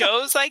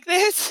shows like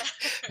this.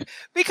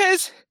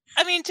 Because,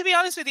 I mean, to be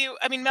honest with you,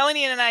 I mean,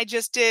 Melanie and I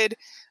just did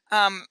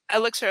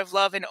Elixir of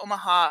Love in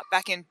Omaha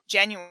back in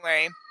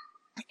January,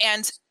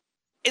 and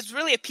it's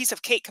really a piece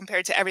of cake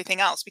compared to everything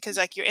else, because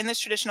like you're in this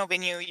traditional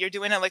venue, you're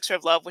doing Elixir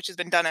of Love, which has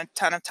been done a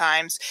ton of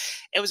times.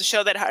 It was a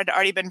show that had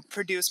already been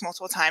produced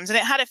multiple times, and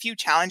it had a few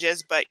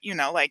challenges, but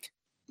like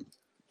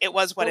it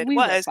was what it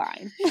was. Were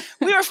fine.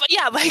 We were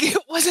like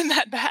it wasn't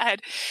that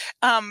bad.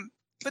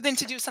 But then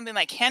to do something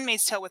like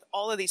Handmaid's Tale with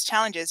all of these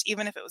challenges,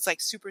 even if it was like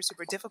super,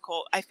 super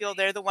difficult, I feel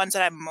they're the ones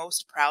that I'm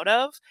most proud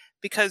of,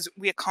 because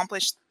we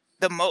accomplished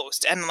the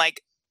most and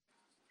like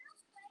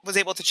was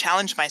able to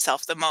challenge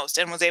myself the most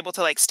and was able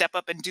to like step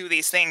up and do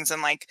these things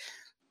and like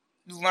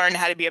learn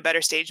how to be a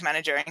better stage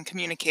manager and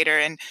communicator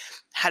and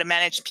how to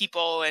manage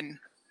people. And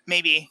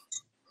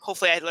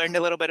hopefully I learned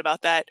a little bit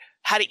about that,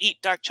 how to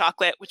eat dark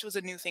chocolate, which was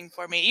a new thing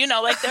for me,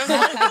 like there was a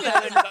lot of things I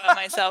learned about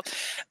myself.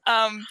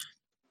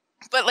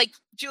 But like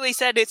Julie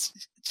said, it's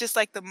just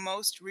like the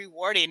most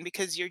rewarding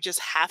because you just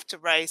have to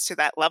rise to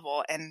that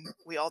level. And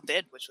we all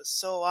did, which was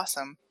so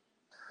awesome.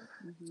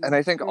 And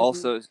I think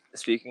also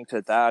speaking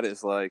to that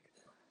is like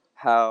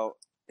how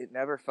it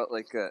never felt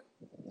like it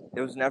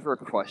was never a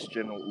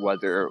question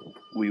whether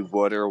we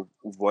would or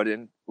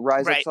wouldn't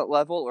rise up Right. to that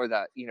level, or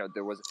that,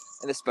 there was,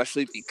 and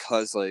especially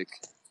because like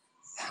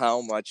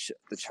how much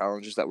the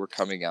challenges that were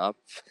coming up,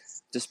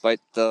 despite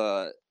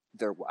their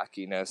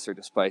wackiness, or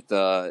despite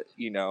the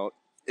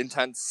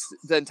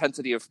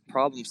intensity of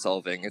problem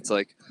solving, it's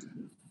like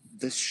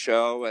this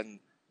show and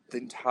the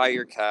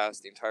entire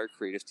cast, the entire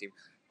creative team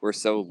were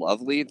so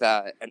lovely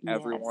that, and Yes.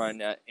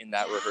 everyone in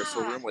that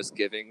rehearsal room was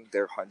giving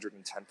their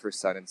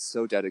 110% and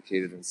so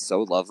dedicated and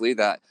so lovely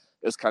that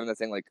it was kind of the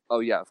thing like,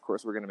 oh yeah, of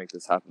course we're going to make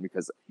this happen,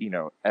 because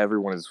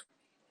everyone is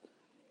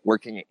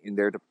working in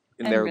their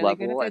really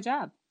level good at their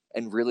job.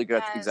 and really good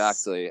at Yes.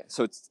 exactly.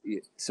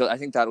 So I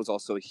think that was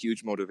also a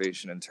huge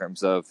motivation in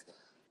terms of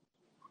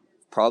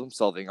problem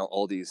solving,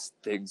 all these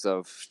things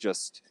of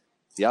just,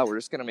 yeah, we're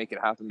just going to make it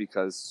happen,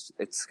 because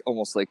it's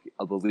almost like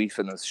a belief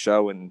in this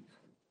show and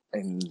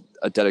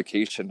a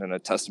dedication and a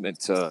testament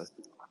to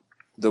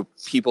the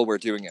people we're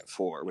doing it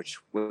for, which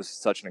was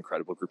such an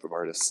incredible group of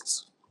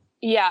artists.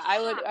 Yeah,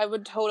 I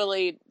would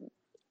totally,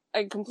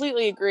 I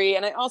completely agree.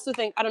 And I also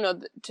think, I don't know,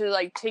 to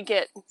like take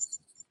it,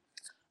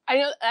 I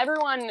know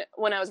everyone,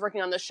 when I was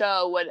working on the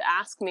show, would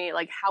ask me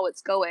like how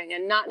it's going,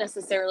 and not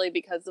necessarily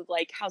because of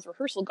like, how's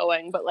rehearsal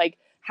going, but like,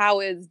 how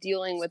is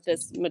dealing with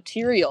this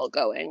material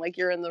going? Like,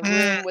 you're in the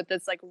room with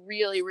this like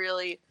really,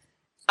 really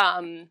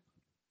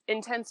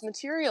intense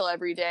material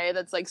every day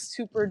that's like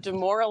super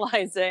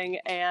demoralizing,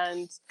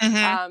 and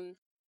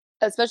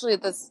especially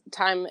at this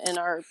time in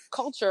our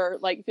culture,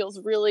 like feels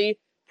really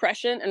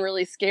prescient and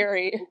really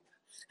scary.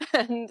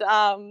 and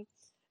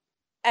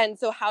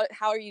so how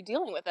are you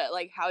dealing with it?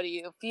 Like, how do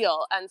you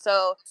feel? And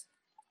so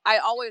I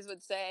always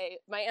would say,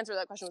 my answer to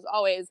that question was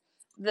always,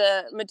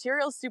 the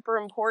material's super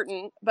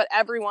important, but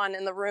everyone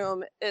in the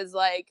room is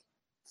like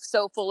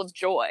so full of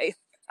joy.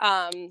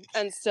 And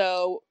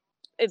so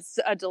it's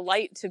a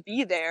delight to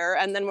be there.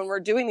 And then when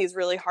we're doing these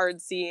really hard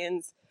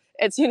scenes,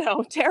 it's,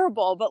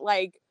 terrible, but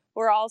like,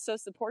 we're all so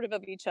supportive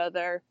of each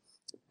other.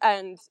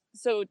 And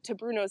so to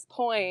Bruno's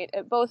point,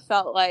 it both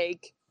felt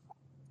like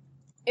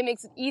it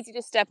makes it easy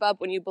to step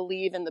up when you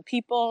believe in the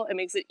people. It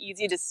makes it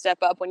easy to step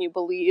up when you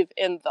believe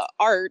in the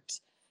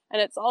art.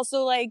 And it's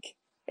also like,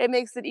 it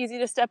makes it easy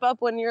to step up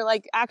when you're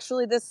like,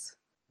 actually this,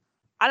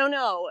 I don't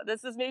know,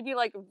 this is maybe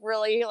like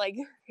really like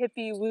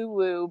hippie woo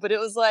woo, but it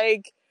was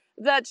like,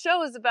 that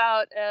show is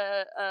about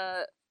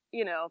a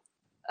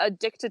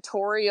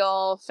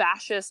dictatorial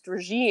fascist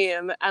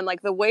regime, and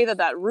like the way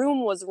that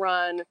room was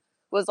run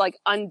was like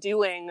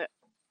undoing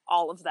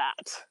all of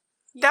that.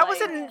 That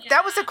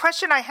was a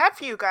question I had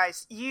for you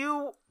guys.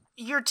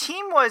 Your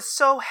team was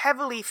so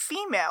heavily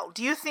female.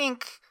 Do you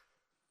think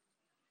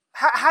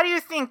how do you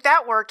think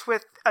that worked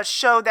with a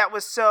show that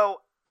was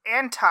so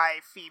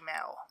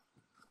anti-female?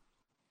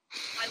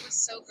 I was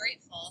so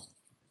grateful.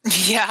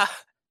 Yeah,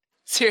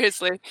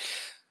 seriously.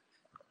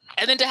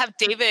 And then to have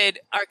David,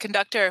 our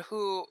conductor,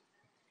 who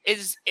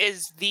is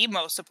the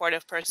most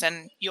supportive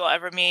person you'll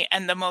ever meet,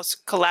 and the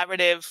most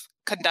collaborative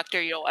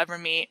conductor you'll ever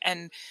meet,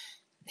 and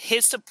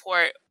his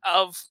support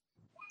of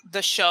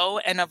the show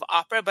and of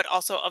opera, but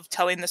also of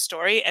telling the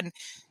story. And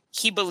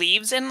he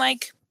believes in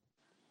like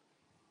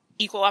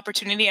equal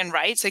opportunity and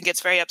rights, and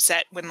gets very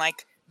upset when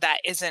like that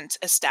isn't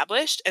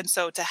established. And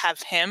so to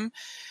have him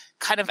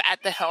kind of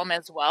at the helm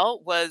as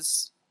well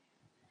was,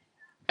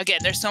 again,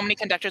 there's so many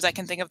conductors I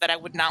can think of that I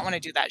would not want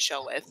to do that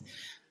show with.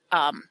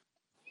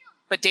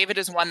 But David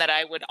is one that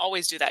I would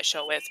always do that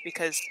show with,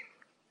 because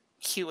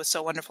he was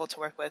so wonderful to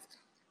work with.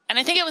 And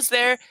I think it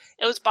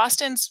was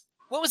Boston's,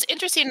 what was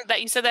interesting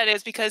that you said that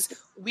is because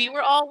we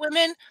were all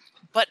women,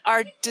 but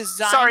our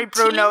design Sorry,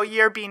 Bruno, team,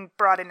 you're being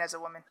brought in as a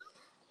woman.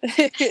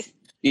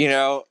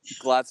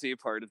 Glad to be a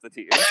part of the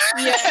team.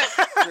 Yeah.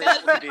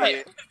 Grateful to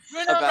be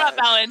Bruno brought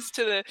balance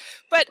to the,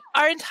 but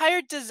our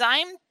entire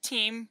design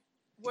team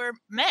were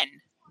men.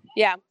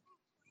 Yeah.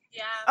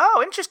 Yeah.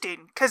 Oh,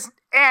 interesting. Because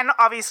Anne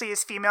obviously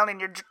is female, and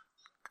your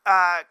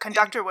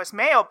conductor was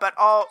male. But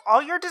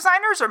all your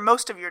designers, or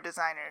most of your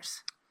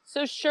designers?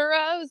 So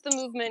Shura was the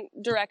movement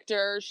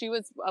director. She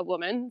was a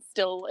woman,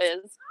 still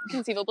is,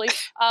 conceivably.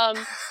 And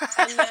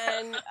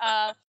then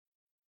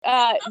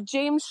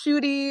James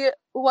Schutte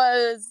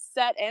was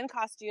set and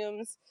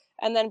costumes.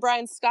 And then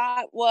Brian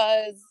Scott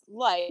was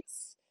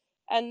lights.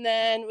 And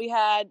then we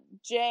had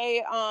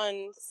Jay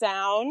on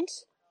sound,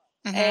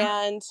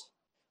 and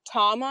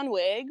Tom on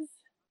wigs.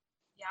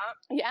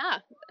 Yeah.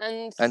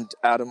 And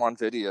Adam on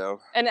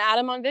video. And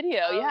Adam on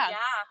video, Oh, yeah.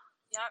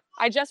 Yeah.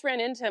 I just ran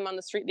into him on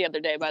the street the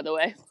other day, by the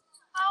way,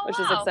 Oh, which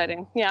wow. is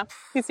exciting. Yeah,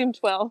 he seemed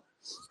well.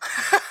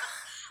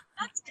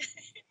 That's good.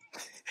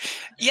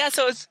 Yeah,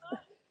 so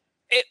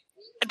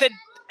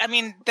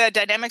the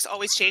dynamics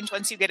always change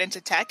once you get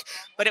into tech,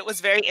 but it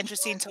was very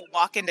interesting to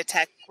walk into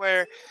tech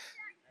where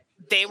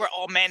they were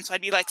all men. So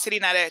I'd be like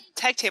sitting at a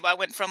tech table. I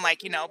went from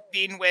like,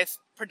 being with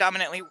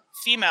predominantly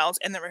females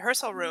in the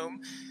rehearsal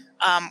room,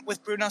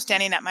 with Bruno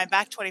standing at my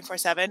back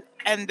 24/7,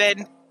 and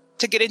then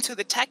to get into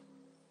the tech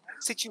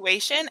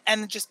situation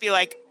and just be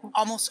like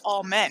almost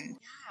all men.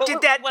 But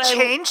Did that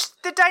change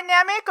the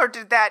dynamic, or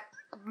did that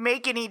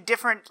make any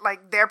different,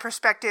 like their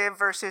perspective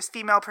versus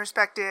female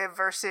perspective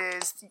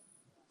versus?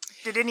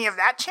 Did any of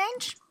that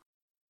change?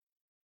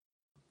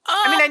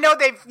 I mean, I know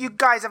you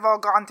guys have all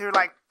gone through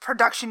like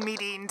production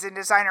meetings and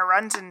designer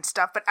runs and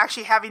stuff, but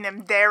actually having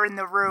them there in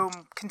the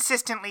room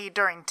consistently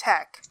during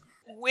tech.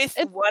 With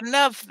one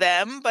of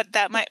them, but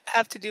that might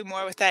have to do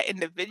more with that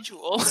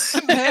individual.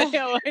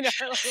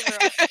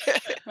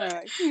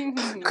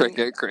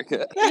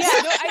 Cricket.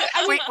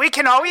 We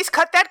can always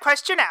cut that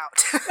question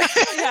out.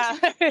 Yeah.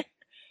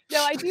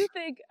 No, I do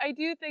think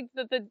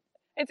that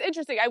it's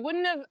interesting.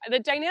 The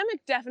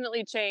dynamic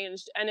definitely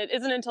changed, and it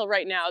isn't until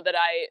right now that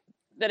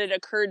it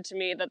occurred to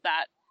me that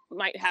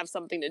might have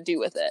something to do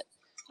with it.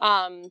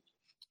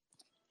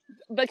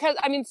 Because,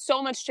 I mean,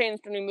 so much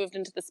changed when we moved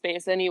into the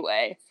space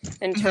anyway,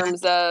 in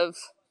terms of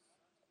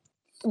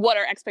what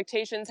our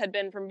expectations had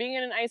been from being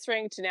in an ice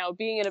rink to now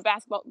being in a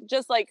basketball.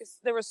 Just like,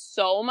 there was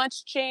so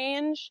much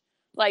change.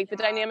 Like, the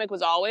dynamic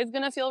was always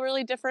going to feel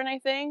really different, I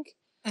think.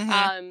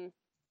 And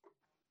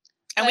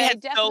we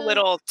had so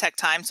little tech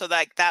time, so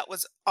like that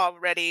was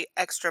already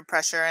extra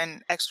pressure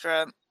and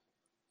extra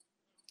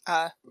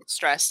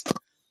stress.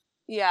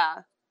 Yeah.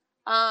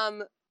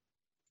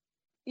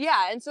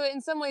 Yeah, and so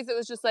in some ways it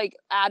was just like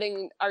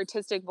adding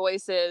artistic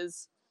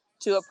voices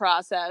to a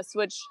process,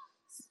 which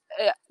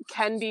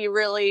can be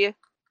really,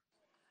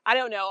 I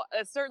don't know,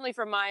 certainly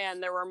from my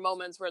end, there were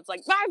moments where it's like,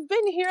 I've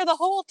been here the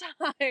whole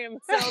time.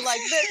 So like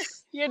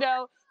this,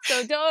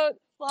 so don't,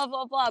 blah,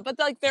 blah, blah. But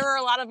like there were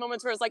a lot of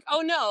moments where it's like,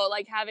 oh no,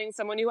 like having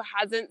someone who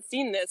hasn't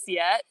seen this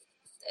yet,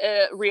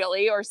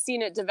 really, or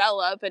seen it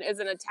develop and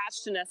isn't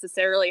attached to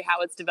necessarily how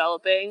it's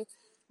developing.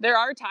 There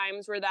are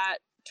times where that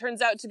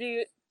turns out to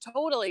be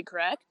totally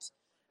correct.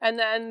 And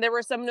then there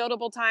were some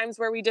notable times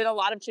where we did a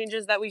lot of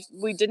changes that we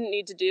didn't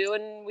need to do,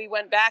 and we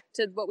went back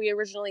to what we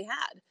originally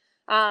had.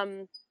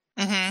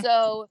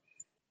 So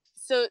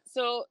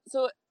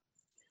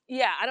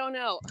yeah, I don't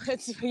know.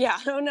 I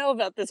don't know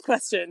about this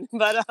question,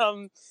 but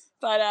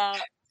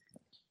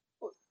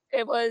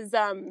it was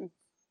definitely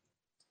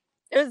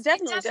It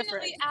different.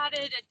 definitely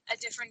added a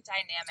different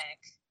dynamic.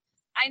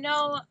 I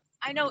know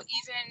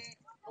even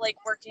like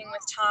working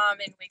with Tom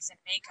in wigs and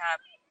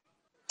makeup,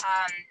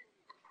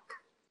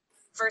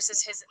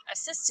 versus his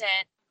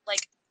assistant,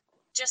 like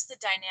just the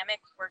dynamic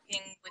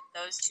working with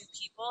those two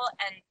people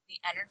and the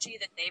energy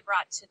that they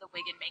brought to the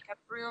wig and makeup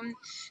room,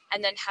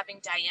 and then having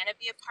Diana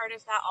be a part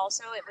of that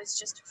also, it was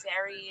just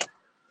very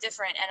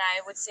different. And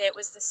I would say it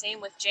was the same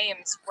with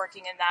James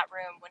working in that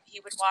room. When he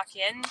would walk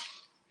in,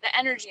 the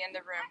energy in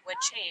the room would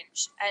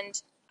change.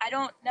 And I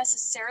don't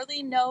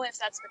necessarily know if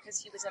that's because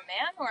he was a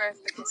man or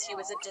if because he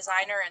was a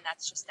designer and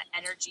that's just the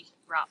energy he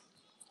brought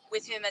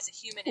with him as a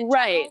human in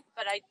general.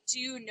 But I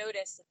do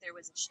notice that there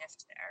was a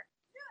shift there.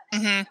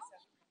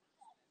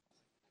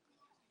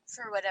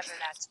 For whatever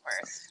that's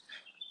worth.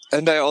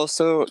 And I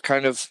also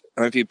I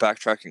might be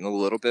backtracking a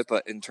little bit,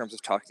 but in terms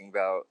of talking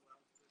about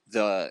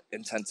the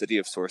intensity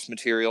of source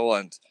material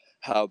and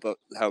how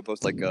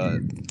both like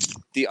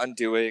the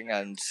undoing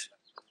and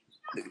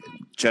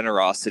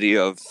generosity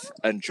of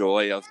and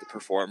joy of the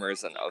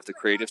performers and of the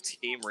creative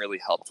team really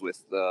helped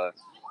with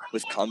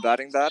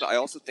combating that. I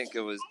also think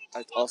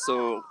I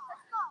also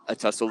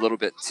attest a little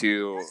bit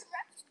to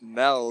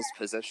Mel's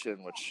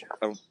position, which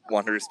I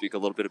want her to speak a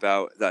little bit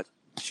about, that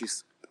she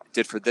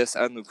did for this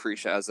and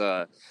Lucretia as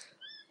a,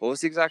 what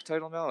was the exact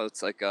title, Mel?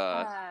 It's like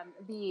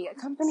the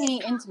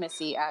company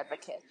intimacy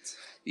advocate.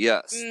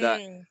 Yes,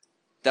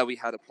 that we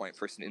had a point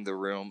person in the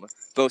room,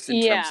 both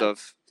in terms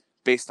of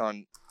based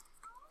on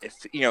if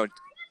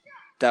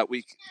that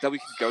we can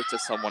go to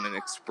someone and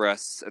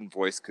express and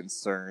voice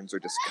concerns or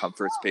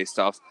discomforts based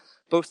off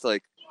both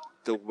like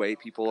the way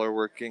people are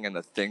working and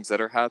the things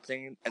that are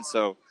happening. And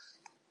so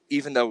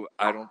even though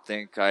I don't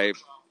think I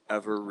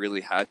ever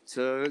really had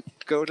to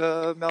go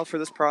to Mel for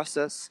this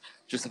process,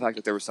 just the fact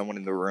that there was someone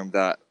in the room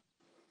that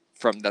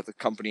the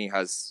company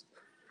has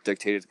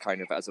dictated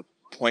kind of as a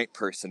point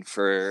person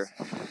for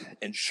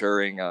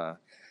ensuring a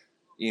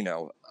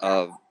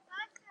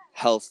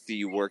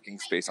healthy working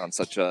space on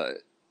such a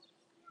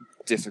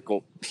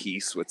difficult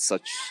piece with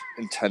such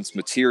intense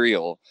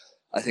material,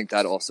 I think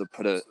that also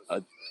put a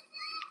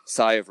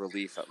sigh of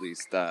relief, at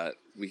least, that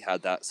we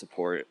had that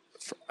support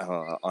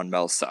on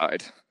Mel's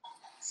side.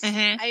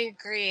 I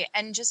agree,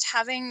 and just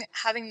having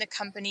the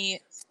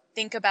company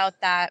think about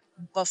that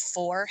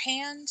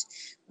beforehand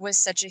was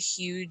such a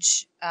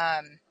huge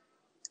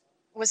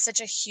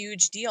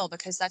deal,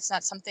 because that's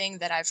not something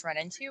that I've run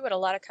into at a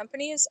lot of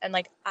companies. And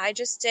like, I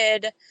just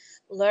did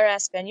L'Heure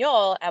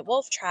Espagnole at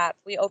Wolf Trap.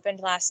 We opened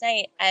last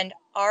night, and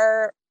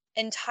our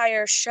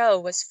entire show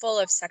was full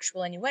of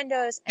sexual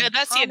innuendos and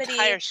that's comedy. The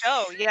entire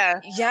show.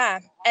 Yeah,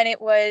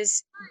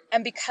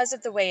 and because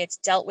of the way it's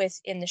dealt with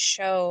in the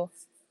show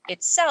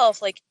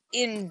itself, like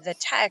in the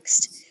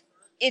text,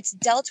 it's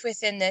dealt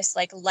with in this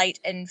like light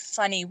and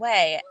funny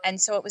way.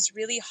 And so it was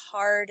really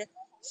hard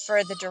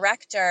for the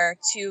director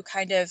to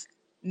kind of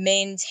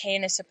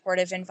maintain a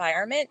supportive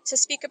environment to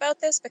speak about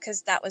this,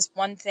 because that was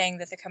one thing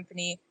that the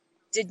company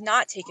did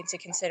not take into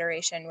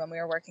consideration when we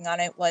were working on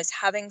it was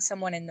having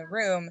someone in the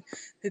room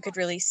who could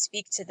really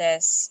speak to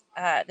this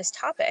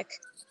topic,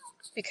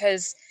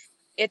 because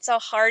it's a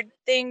hard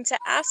thing to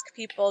ask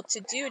people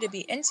to do, to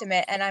be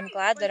intimate. And I'm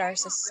glad that our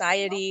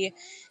society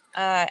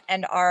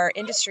and our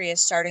industry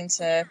is starting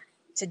to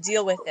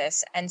deal with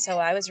this. And so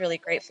I was really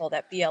grateful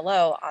that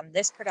BLO on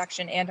this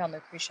production and on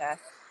Lucretia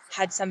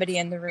had somebody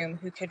in the room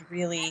who could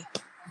really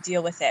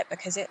deal with it,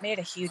 because it made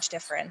a huge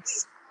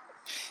difference.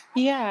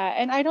 Yeah,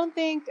 and I don't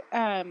think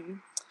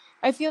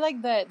I feel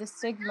like the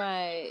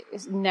stigma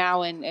is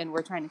now, and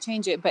we're trying to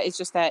change it, but it's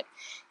just that,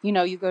 you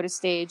know, you go to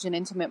stage an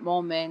intimate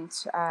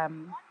moment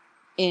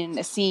in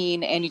a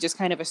scene and you just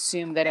kind of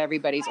assume that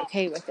everybody's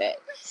okay with it.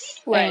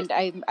 Right.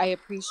 And I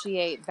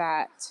appreciate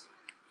that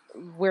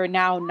we're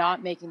now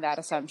not making that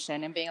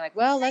assumption and being like,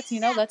 well, let's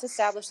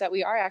establish that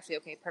we are actually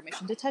okay.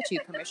 Permission to touch you,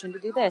 permission to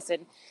do this.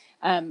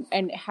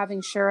 And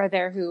having Shura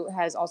there, who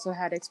has also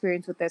had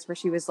experience with this, where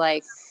she was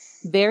like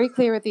very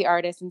clear with the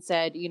artist and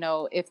said, you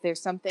know, if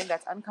there's something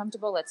that's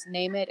uncomfortable, let's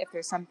name it. If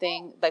there's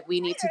something, like,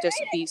 we need to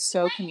just be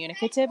so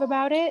communicative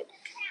about it.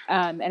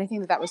 And I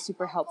think that was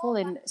super helpful.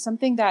 And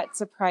something that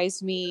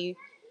surprised me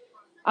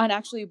on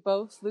actually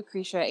both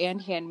Lucretia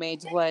and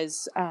Handmaids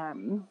was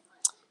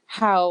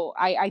how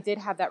I did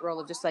have that role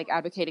of just like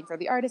advocating for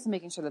the artists and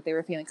making sure that they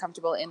were feeling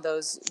comfortable in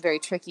those very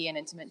tricky and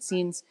intimate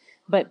scenes.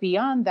 But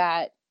beyond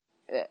that,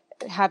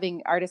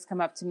 having artists come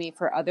up to me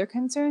for other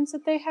concerns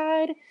that they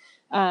had.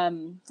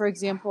 For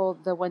example,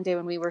 the one day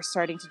when we were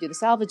starting to do the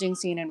salvaging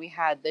scene and we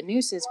had the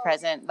nooses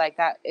present, like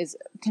that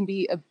can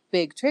be a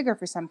big trigger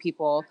for some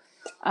people.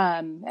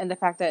 And the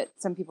fact that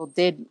some people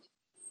did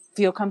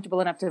feel comfortable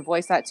enough to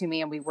voice that to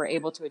me and we were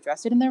able to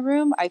address it in their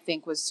room, I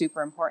think was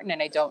super important.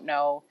 And I don't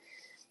know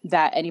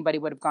that anybody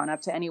would have gone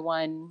up to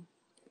anyone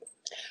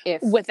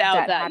if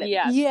without that.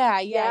 Yeah.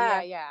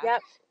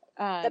 Yep.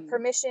 The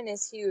permission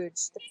is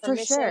huge. The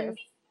permission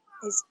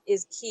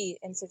is key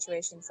in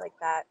situations like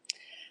that.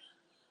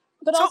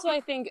 But also, I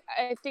think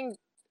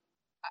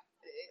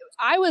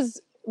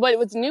what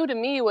was new to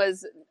me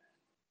was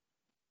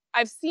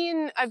I've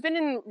been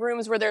in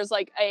rooms where there's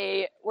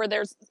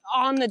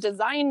on the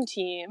design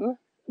team,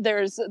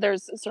 there's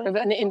sort of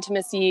an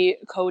intimacy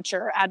coach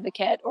or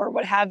advocate or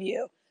what have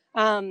you.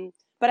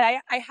 But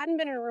I hadn't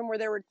been in a room where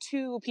there were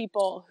two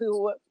people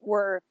who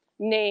were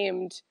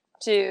named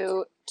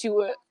to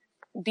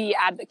be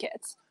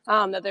advocates.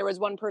 That there was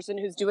one person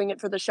who's doing it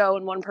for the show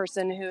and one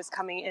person who's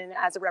coming in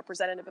as a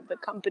representative of the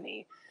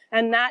company.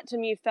 And that to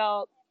me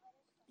felt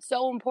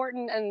so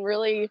important and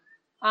really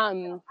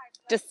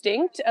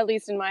distinct, at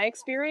least in my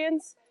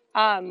experience,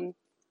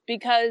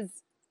 because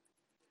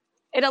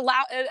it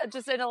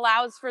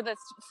allows for this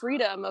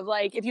freedom of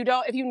like, if you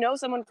know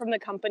someone from the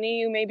company,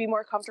 you may be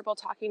more comfortable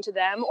talking to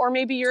them, or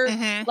maybe or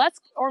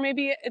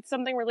maybe it's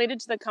something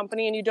related to the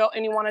company and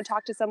you want to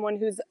talk to someone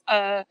who's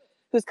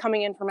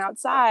coming in from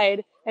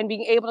outside, and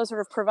being able to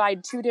sort of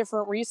provide two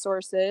different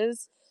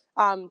resources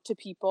to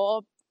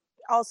people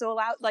also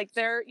allow, like,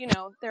 there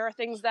are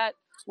things that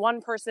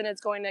one person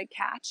is going to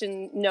catch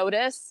and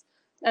notice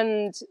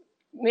and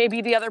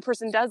maybe the other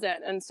person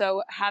doesn't. And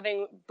so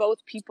having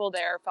both people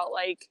there felt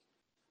like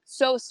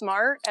so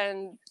smart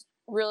and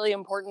really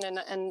important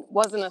and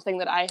wasn't a thing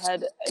that I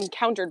had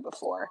encountered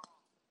before.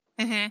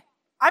 Mm-hmm.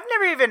 I've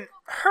never even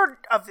heard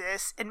of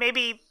this, and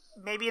maybe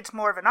it's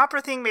more of an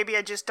opera thing. Maybe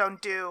I just don't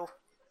do...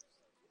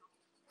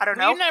 I don't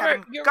know.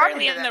 You're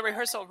rarely in the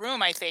rehearsal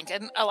room, I think,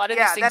 and a lot of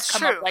these things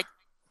come up like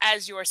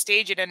as you're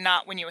staging and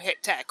not when you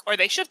hit tech, or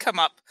they should come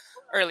up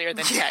earlier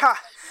than tech.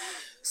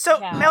 So,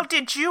 Mel,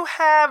 did you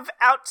have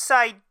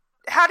outside?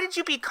 How did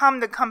you become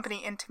the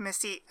company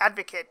intimacy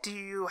advocate? Do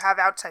you have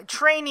outside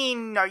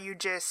training? Are you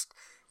just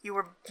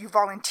you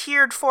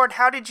volunteered for it?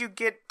 How did you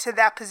get to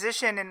that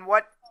position, and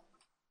what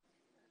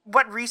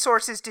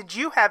resources did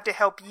you have to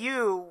help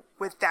you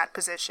with that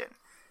position?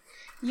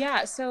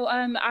 Yeah, so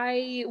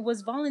I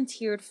was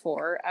volunteered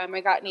for. I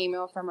got an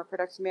email from a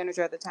production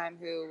manager at the time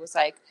who was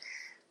like,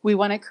 we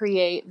want to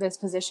create this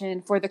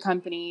position for the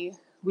company.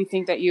 We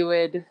think that you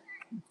would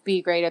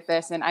be great at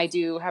this. And I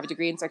do have a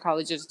degree in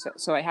psychology,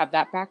 so I have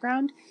that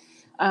background.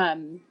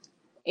 And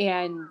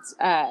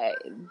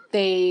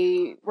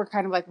they were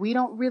kind of like, we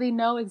don't really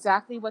know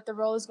exactly what the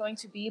role is going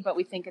to be, but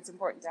we think it's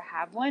important to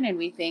have one. And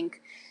we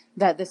think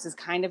that this is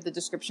kind of the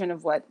description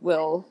of what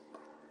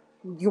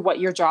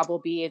your job will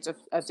be,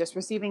 of just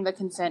receiving the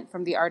consent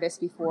from the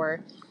artist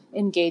before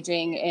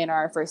engaging in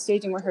our first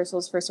staging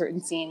rehearsals for certain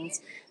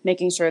scenes,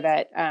 making sure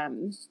that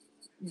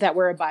that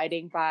we're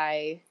abiding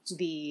by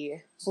the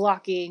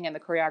blocking and the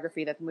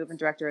choreography that the movement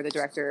director or the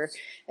director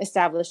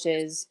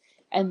establishes,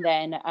 and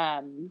then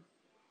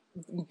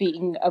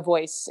being a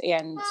voice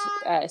and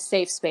a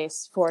safe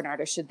space for an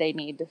artist should they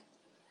need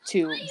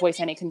to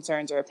voice any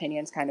concerns or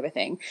opinions, kind of a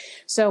thing.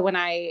 So when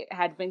I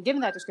had been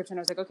given that description,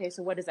 I was like, okay,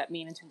 so what does that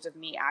mean in terms of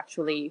me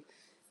actually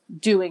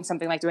doing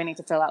something? Like, do I need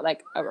to fill out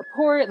like a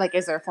report? Like,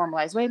 is there a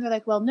formalized way? And they're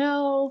like, well,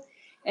 no.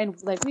 And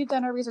like, we've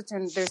done our research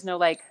and there's no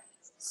like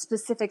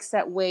specific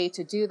set way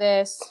to do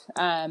this.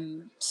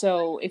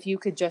 So if you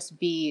could just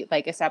be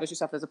like, establish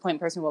yourself as a point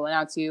person, we'll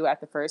announce you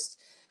at the first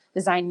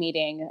design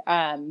meeting,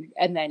 and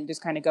then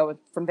just kind of go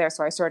from there.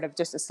 So I sort of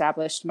just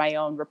established my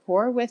own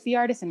rapport with the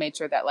artist and made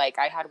sure that like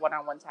I had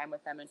one-on-one time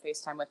with them and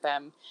FaceTime with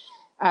them.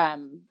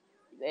 And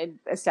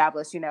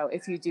established,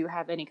 if you do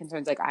have any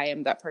concerns, like I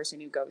am that person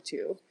you go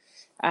to.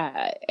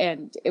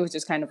 And it was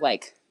just kind of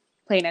like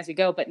playing as we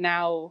go. But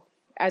now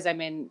as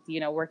I'm in,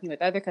 working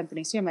with other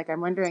companies too,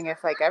 I'm wondering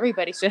if like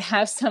everybody should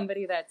have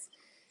somebody that's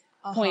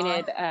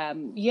pointed.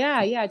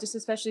 Just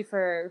especially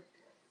for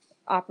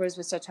operas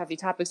with such heavy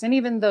topics, and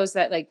even those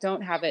that like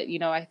don't have it,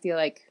 I feel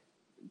like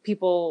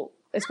people,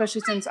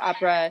 especially since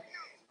opera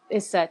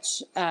is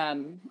such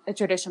a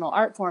traditional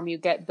art form, you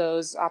get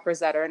those operas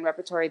that are in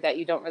repertory that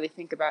you don't really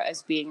think about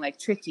as being like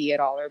tricky at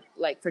all, or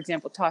like, for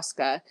example,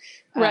 Tosca.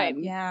 Right.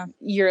 Yeah.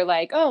 You're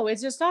like, oh,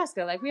 it's just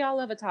Tosca. Like we all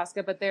love a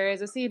Tosca, but there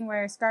is a scene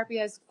where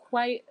Scarpia is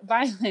quite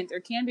violent,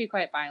 or can be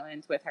quite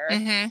violent with her.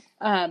 Mm-hmm.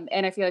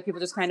 And I feel like people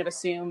just kind of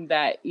assume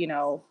that,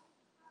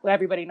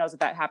 everybody knows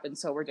that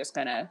happens, so we're just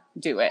gonna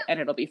do it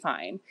and it'll be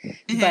fine.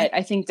 Mm-hmm. But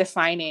I think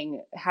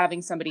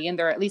having somebody in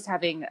there, at least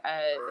having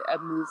a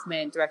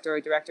movement director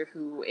or director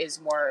who is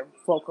more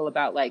vocal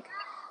about like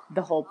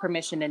the whole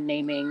permission and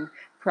naming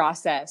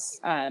process,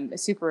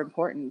 is super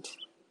important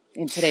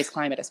in today's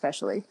climate,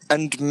 especially.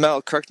 And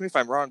Mel, correct me if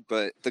I'm wrong,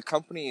 but the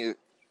company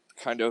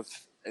kind of,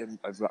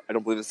 I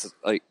don't believe this is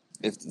like,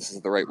 if this is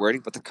the right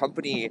wording, but the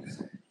company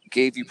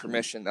gave you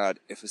permission that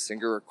if a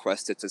singer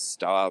requested to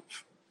stop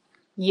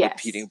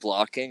repeating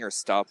blocking or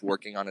stop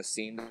working on a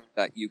scene,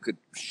 that you could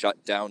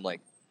shut down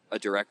like a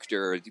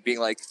director being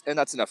like, and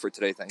that's enough for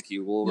today, thank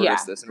you, we'll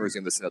reverse this and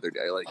resume this another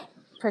day. Like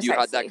Precisely. You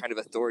had that kind of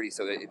authority,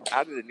 so it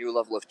added a new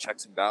level of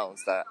checks and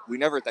balance that we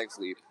never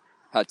thankfully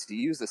had to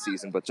use this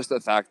season. But just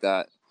the fact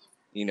that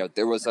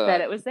there was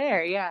that it was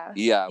there,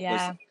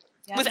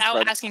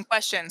 without asking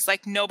questions,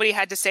 like nobody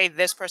had to say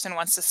this person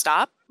wants to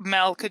stop.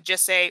 Mel could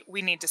just say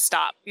we need to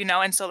stop,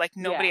 and so like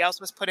nobody else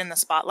was put in the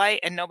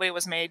spotlight and nobody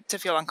was made to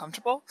feel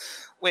uncomfortable,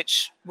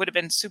 which would have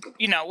been super,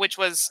 which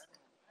was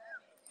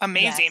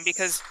amazing,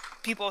 because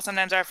people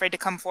sometimes are afraid to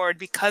come forward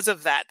because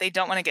of that. They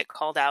don't want to get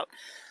called out,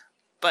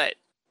 but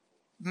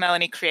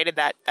Melanie created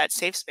that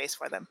safe space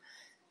for them.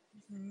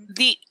 Mm-hmm.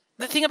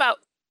 The thing about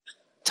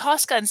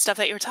Tosca and stuff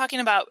that you were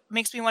talking about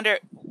makes me wonder,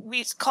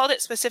 we called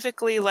it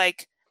specifically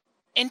like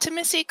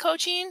intimacy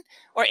coaching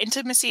or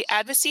intimacy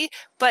advocacy,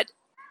 but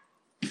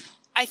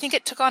I think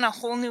it took on a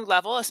whole new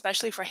level,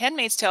 especially for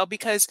Handmaid's Tale,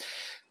 because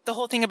the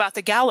whole thing about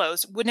the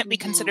gallows wouldn't be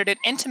considered an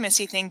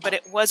intimacy thing, but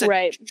it was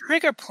a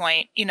trigger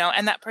point,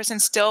 and that person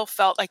still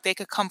felt like they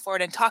could come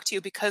forward and talk to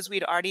you because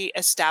we'd already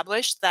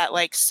established that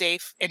like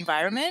safe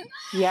environment.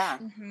 Yeah.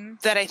 Mm-hmm.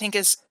 That I think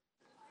is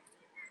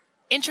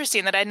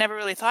interesting, that I'd never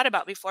really thought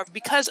about before,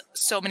 because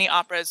so many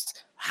operas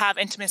have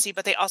intimacy,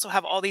 but they also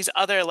have all these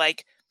other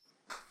like,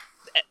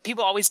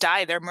 people always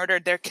die, they're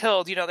murdered, they're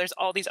killed, there's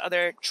all these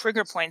other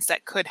trigger points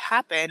that could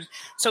happen.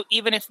 So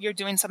even if you're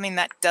doing something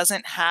that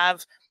doesn't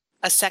have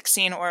a sex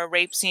scene or a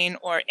rape scene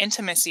or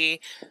intimacy,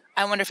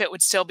 I wonder if it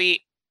would still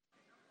be,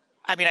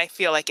 I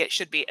feel like it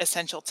should be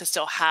essential to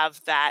still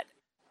have that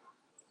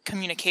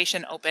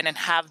communication open and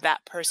have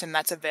that person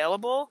that's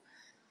available.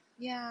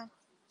 Yeah.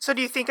 So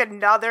do you think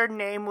another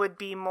name would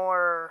be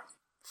more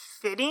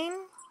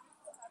fitting?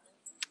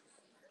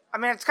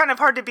 It's kind of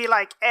hard to be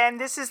like, and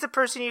this is the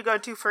person you go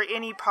to for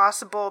any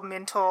possible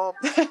mental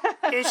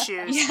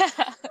issues. Yeah.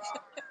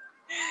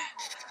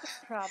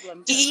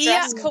 Problem.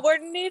 Stress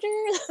coordinator?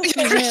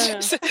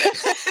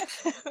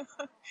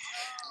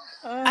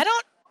 I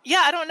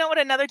don't know what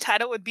another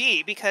title would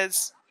be,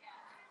 because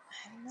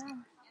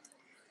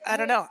I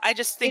don't know. I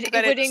just think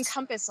that it would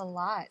encompass a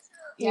lot.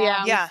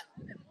 Yeah.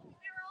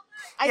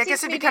 I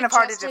guess it'd be kind of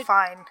hard to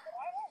define.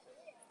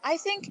 I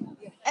think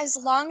as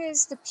long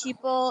as the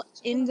people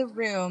in the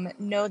room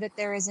know that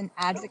there is an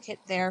advocate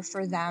there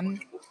for them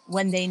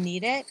when they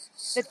need it,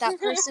 that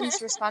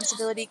person's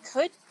responsibility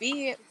could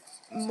be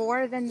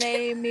more than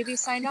they maybe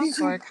signed on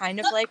for, kind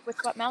of like with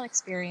what Mel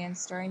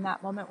experienced during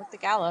that moment with the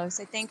gallows.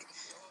 I think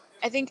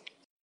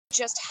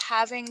just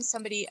having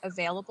somebody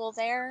available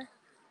there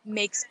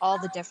makes all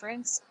the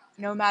difference,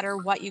 no matter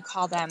what you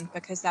call them,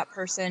 because that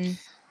person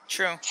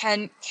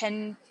can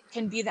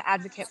be the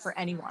advocate for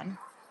anyone.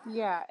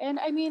 Yeah, and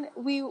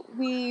we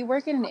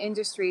work in an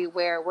industry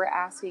where we're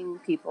asking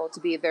people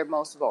to be their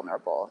most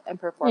vulnerable and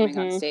performing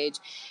on stage,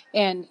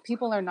 and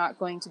people are not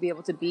going to be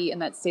able to be in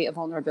that state of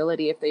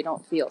vulnerability if they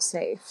don't feel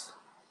safe,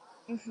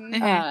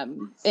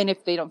 and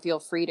if they don't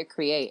feel free to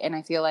create. And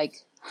I feel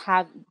like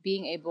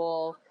being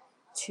able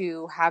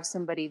to have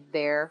somebody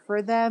there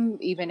for them,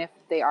 even if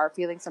they are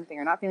feeling something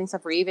or not feeling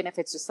something, or even if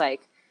it's just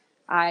like,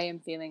 I am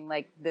feeling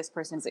like this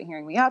person isn't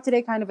hearing me out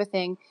today, kind of a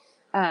thing.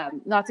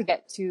 Not to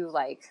get too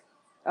like,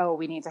 oh,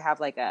 we need to have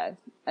like a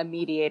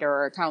mediator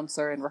or a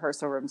counselor in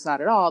rehearsal rooms,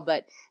 not at all,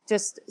 but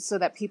just so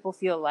that people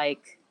feel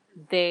like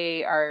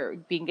they are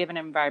being given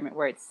an environment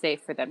where it's safe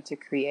for them to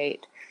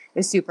create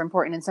is super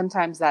important. And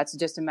sometimes that's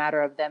just a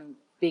matter of them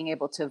being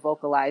able to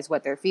vocalize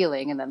what they're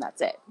feeling, and then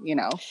that's it,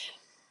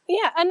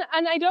 Yeah, and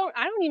I don't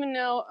even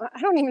know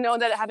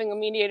that having a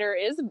mediator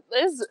is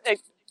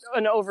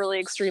an overly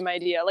extreme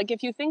idea. Like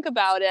if you think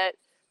about it,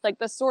 like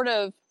the sort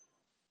of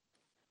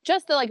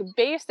just the like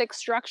basic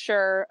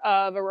structure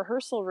of a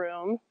rehearsal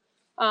room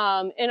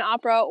in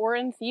opera or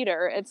in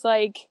theater, it's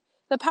like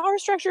the power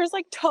structure is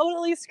like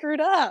totally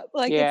screwed up.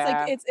 Like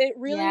it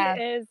really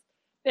is.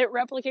 It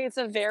replicates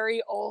a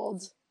very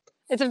old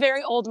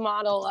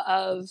model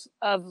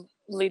of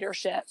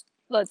leadership,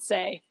 let's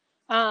say.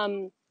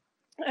 And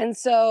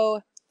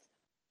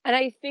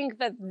I think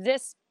that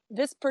this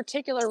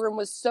particular room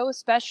was so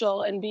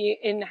special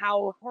in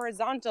how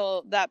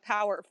horizontal that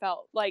power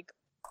felt. Like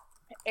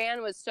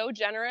Anne was so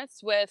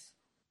generous with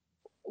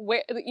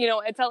where,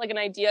 it felt like an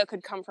idea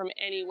could come from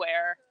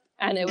anywhere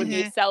and it would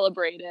be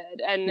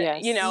celebrated. And,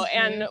 and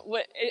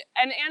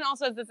Anne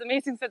also has this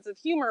amazing sense of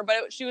humor,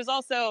 but she was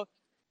also,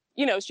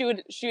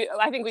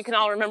 I think we can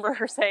all remember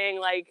her saying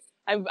like,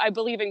 I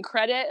believe in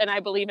credit and I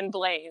believe in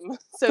blame.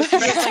 So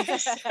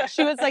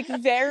she was like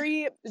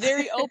very,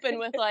 very open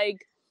with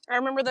like, I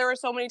remember there were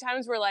so many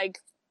times where like,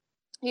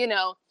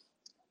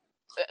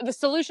 the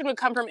solution would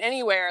come from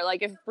anywhere.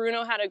 Like if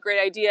Bruno had a great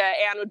idea,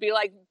 Anne would be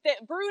like,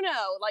 Bruno,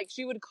 like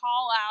she would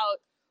call out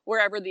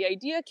wherever the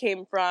idea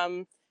came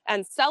from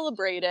and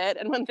celebrate it.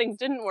 And when things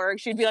didn't work,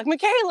 she'd be like,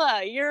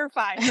 Michaela, you're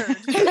fired.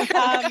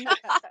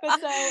 But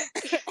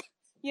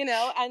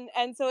so,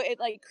 and so it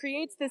like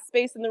creates this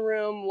space in the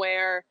room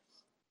where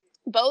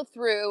both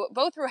through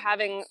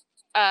having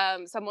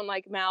someone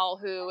like Mal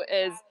who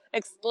is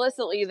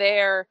explicitly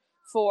there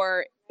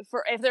for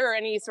if there are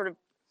any sort of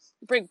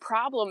big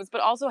problems,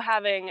 but also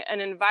having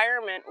an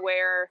environment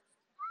where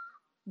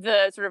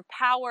the sort of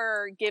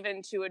power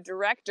given to a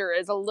director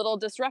is a little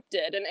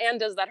disrupted. And Anne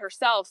does that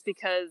herself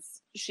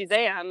because she's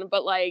Anne,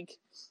 but like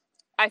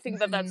I think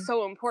that that's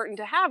so important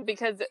to have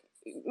because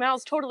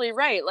Mal's totally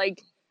right.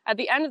 Like at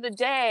the end of the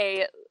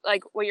day,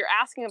 like what you're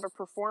asking of a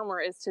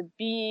performer is to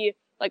be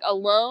like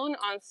alone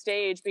on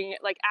stage, being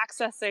like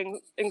accessing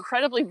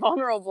incredibly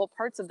vulnerable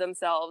parts of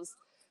themselves.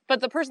 But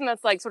the person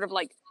that's like sort of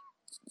like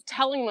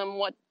telling them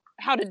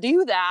how to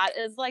do that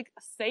is like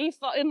safe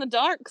in the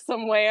dark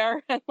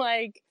somewhere. And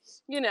like,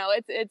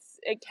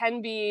 it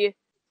can be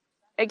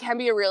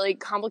a really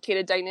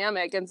complicated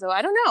dynamic. And so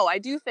I don't know. I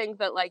do think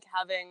that like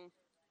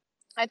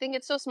I think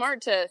it's so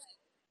smart to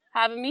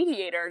have a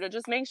mediator to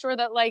just make sure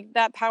that like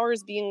that power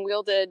is being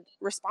wielded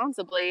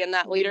responsibly and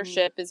that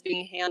leadership is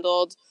being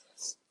handled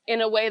in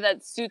a way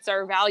that suits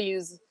our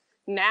values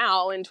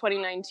now in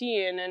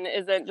 2019 and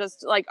isn't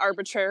just like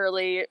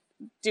arbitrarily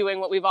doing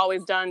what we've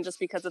always done just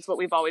because it's what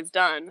we've always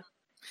done.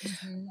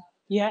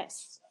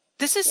 Yes.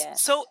 This is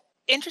so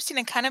interesting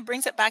and kind of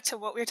brings it back to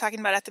what we were talking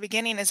about at the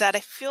beginning, is that I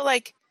feel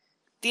like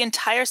the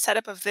entire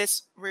setup of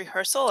this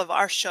rehearsal of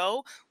our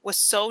show was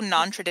so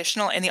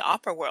non-traditional in the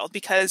opera world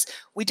because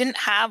we didn't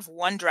have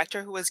one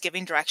director who was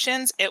giving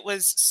directions. It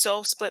was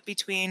so split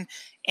between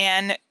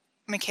Anne,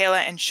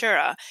 Michaela, and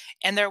Shura.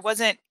 And there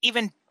wasn't,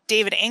 even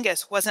David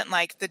Angus wasn't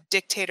like the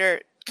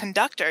dictator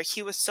conductor.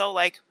 He was so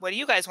like, what do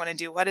you guys want to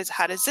do?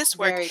 How does this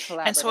work? Very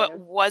collaborative. And so it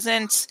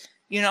wasn't,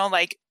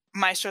 like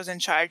Maestro's in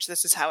charge.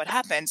 This is how it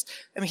happens.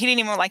 I mean, he didn't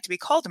even like to be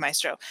called a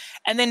maestro.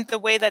 And then the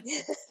way that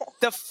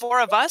the four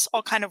of us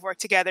all kind of work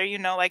together,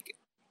 and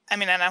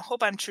I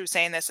hope I'm true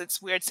saying this.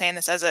 It's weird saying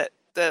this as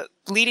the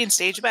leading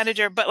stage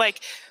manager, but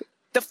like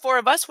the four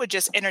of us would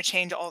just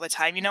interchange all the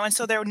time, and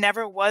so there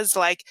never was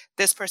like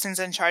this person's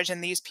in charge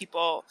and these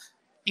people,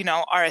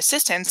 are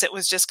assistants. It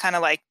was just kind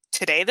of like,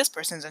 today this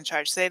person's in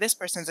charge, today this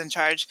person's in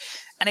charge.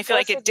 And I feel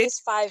like it did these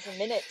 5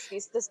 minutes,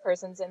 this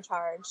person's in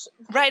charge.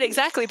 Right,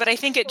 exactly. But I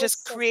think it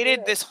just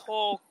created this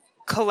whole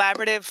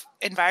collaborative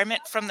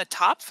environment from the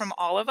top, from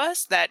all of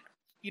us, that,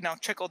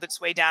 trickled its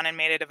way down and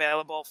made it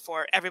available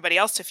for everybody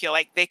else to feel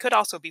like they could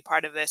also be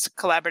part of this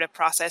collaborative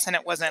process. And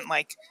it wasn't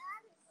like,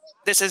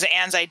 this is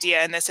Anne's idea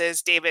and this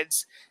is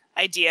David's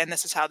idea and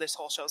this is how this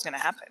whole show is going to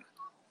happen.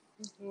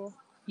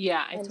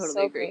 Yeah, I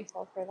totally agree.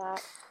 Grateful for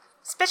that.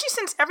 Especially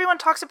since everyone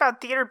talks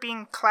about theater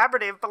being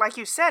collaborative, but like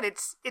you said,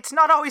 it's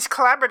not always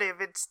collaborative.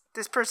 It's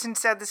this person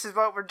said this is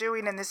what we're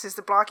doing and this is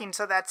the blocking,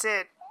 so that's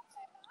it.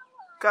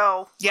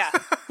 Go. Yeah.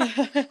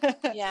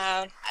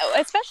 Yeah.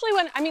 Especially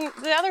when,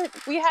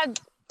 we had,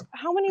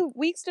 how many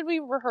weeks did we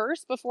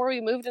rehearse before we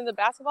moved into the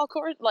basketball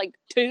court? Like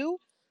 2?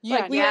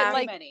 Yeah, we had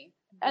like many.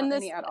 And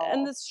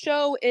this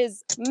show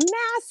is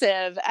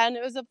massive and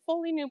it was a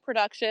fully new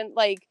production.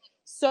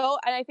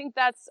 And I think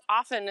that's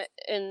often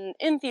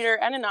in theater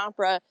and in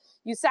opera,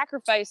 you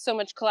sacrifice so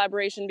much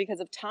collaboration because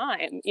of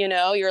time.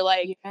 You're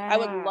like, I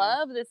would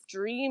love this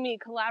dreamy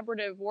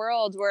collaborative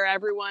world where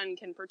everyone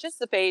can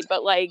participate,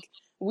 but like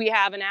we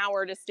have an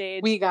hour to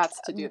stage. We got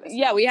to do this.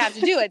 Yeah, we have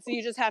to do it. So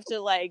you just have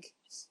to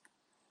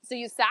so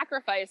you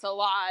sacrifice a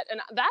lot.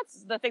 And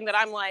that's the thing that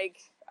I'm like,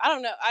 I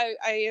don't know.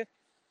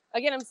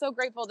 Again, I'm so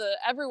grateful to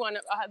everyone,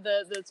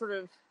 the sort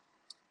of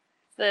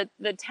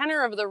the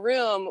tenor of the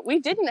room.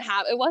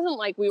 It wasn't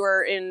like we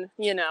were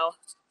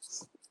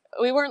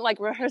we weren't like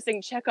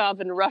rehearsing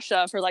Chekhov in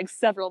Russia for like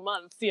several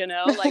months,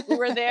 Like we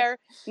were there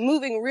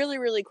moving really,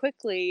 really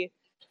quickly.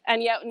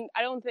 And yet,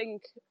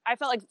 I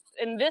felt like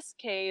in this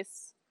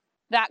case,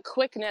 that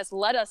quickness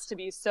led us to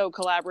be so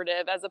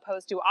collaborative, as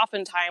opposed to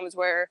oftentimes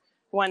where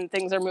when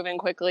things are moving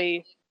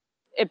quickly,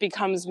 it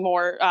becomes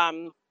more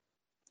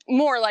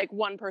like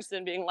one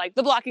person being like,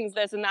 the blocking's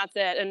this and that's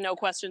it, and no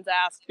questions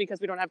asked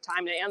because we don't have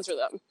time to answer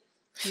them.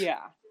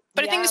 Yeah.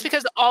 But I think it's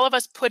because all of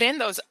us put in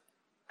those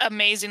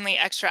amazingly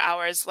extra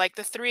hours. Like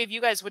the three of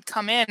you guys would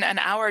come in an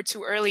hour or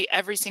two early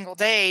every single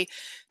day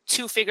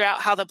to figure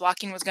out how the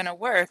blocking was going to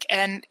work.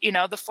 And,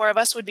 the four of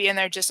us would be in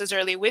there just as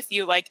early with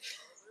you, like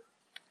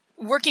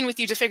working with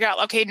you to figure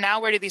out, okay,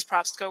 now where do these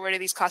props go? Where do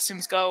these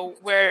costumes go?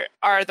 Where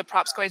are the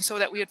props going? So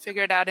that we would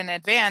figure it out in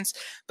advance.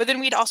 But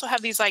then we'd also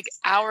have these like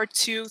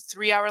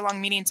 2-3 hour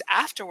long meetings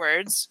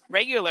afterwards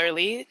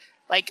regularly,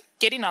 like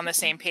getting on the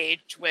same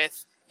page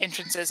with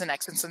entrances and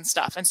exits and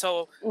stuff. And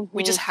so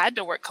we just had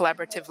to work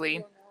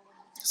collaboratively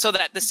so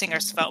that the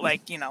singers felt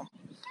like,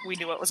 we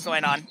knew what was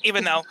going on,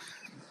 even though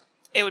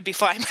it would be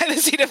flying by the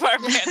seat of our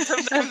pants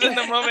sometimes in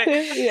the moment.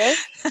 Yeah.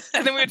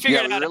 And then we would figure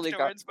it out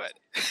afterwards.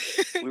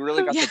 We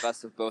really got the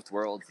best of both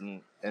worlds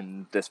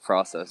in this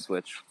process,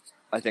 which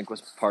I think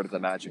was part of the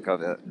magic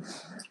of it.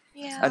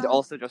 Yeah. And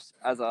also, just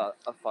as a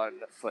fun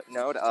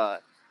footnote,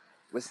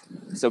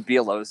 so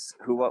BLO's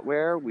Who, What,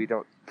 Where, we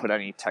don't put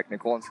any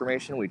technical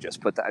information. We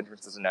just put the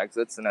entrances and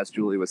exits. And as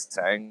Julie was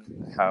saying,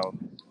 how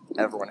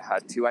everyone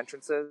had 2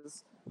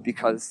 entrances,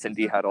 because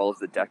Cindy had all of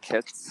the deck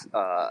hits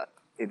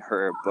in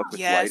her book with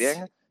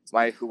lighting.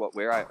 My Who, What,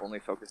 Where, I only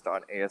focused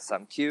on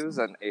ASM cues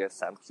and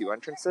ASM cue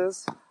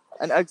entrances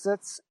and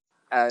exits.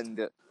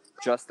 And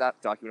just that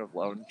document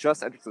alone,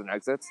 just entrances and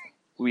exits,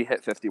 we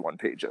hit 51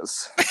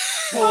 pages.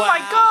 Oh my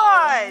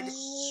god!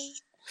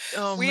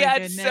 Oh, we my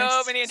had goodness.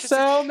 so many entrances.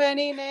 So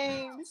many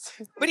names.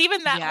 But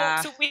even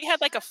that so we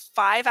had like a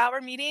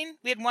 5-hour meeting.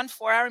 We had one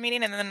 4-hour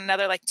meeting and then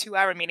another like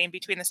 2-hour meeting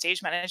between the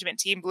stage management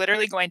team,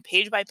 literally going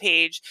page by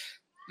page,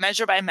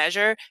 measure by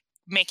measure,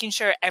 making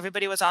sure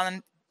everybody was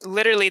on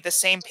literally the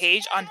same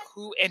page on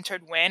who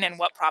entered when and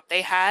what prop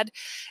they had.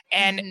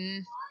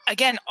 And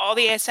again, all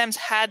the ASMs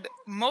had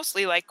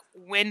mostly like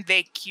when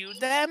they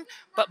cued them,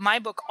 but my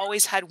book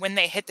always had when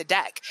they hit the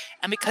deck.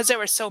 And because there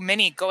were so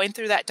many, going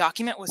through that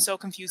document was so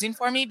confusing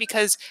for me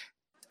because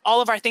all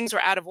of our things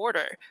were out of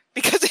order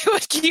because it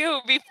was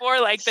cue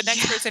before like the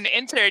next person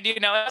entered,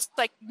 I was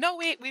like, no,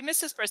 wait, we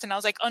missed this person. I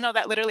was like, oh no,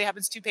 that literally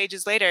happens 2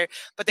 pages later,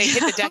 but they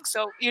hit the deck.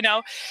 So,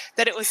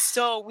 that it was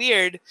so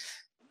weird.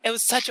 It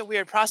was such a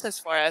weird process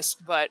for us,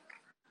 but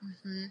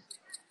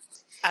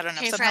I don't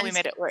know. Hey, somehow we friends,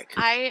 made it work.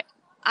 I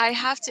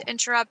have to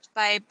interrupt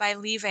by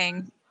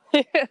leaving.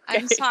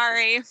 I'm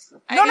sorry.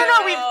 No.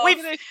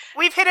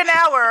 We've hit an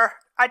hour.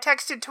 I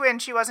texted Twin.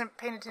 She wasn't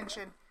paying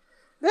attention.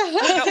 We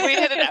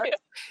hit it out.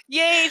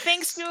 Yay!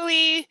 Thanks,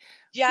 Julie.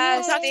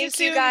 Yes, Talk to thank you you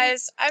soon.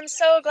 guys. I'm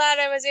so glad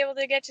I was able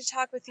to get to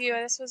talk with you.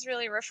 This was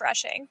really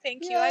refreshing.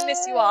 Thank you. I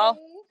miss you all.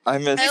 I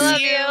miss I you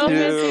love you. too.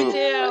 Miss you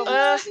too.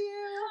 Love you.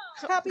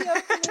 Happy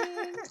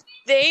opening.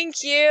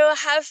 Thank you.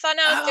 Have fun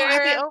out there.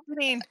 Happy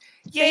opening.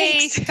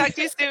 Yay! Thanks. Talk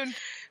to you soon.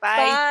 Bye.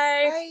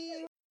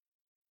 Bye.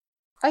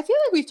 I feel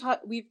like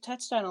we've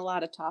touched on a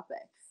lot of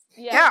topics.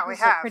 Yeah, we This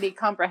is a have. pretty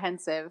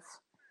comprehensive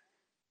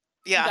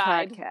Yeah.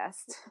 Guide.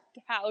 podcast.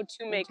 How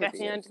to make a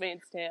Interview.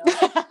 Handmaid's Tale.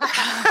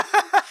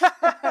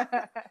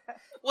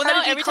 Well, Try now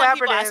to be every time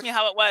people ask collaborative. me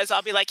how it was,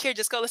 I'll be like, here,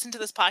 just go listen to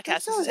this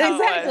podcast. This is how it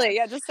was. Exactly.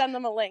 Yeah, just send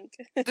them a link.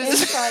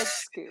 Inside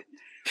scoop.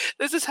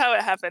 This is how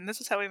it happened.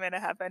 This is how we made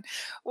it happen.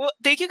 Well,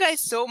 thank you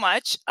guys so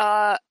much.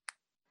 I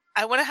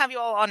want to have you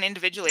all on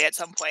individually at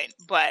some point,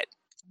 but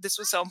this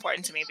was so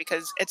important to me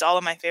because it's all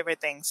of my favorite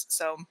things.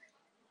 So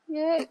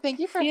Yay, thank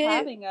you for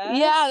having us.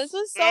 Yeah, this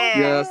was so Yeah.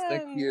 fun. Yes,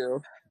 thank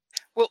you.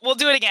 we'll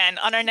do it again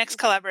on our next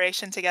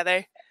collaboration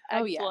together.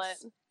 Oh, Excellent.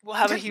 yes. We'll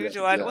have a huge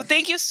Yes, one. yes. Well,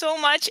 thank you so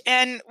much,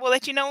 and we'll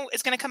let you know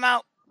it's going to come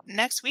out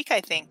next week,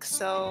 I think.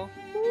 So,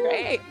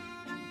 Great.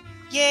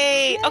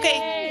 yay! Okay.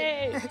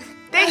 Yay.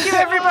 Thank you,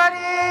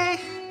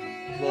 everybody.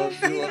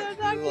 Love you, love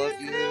you,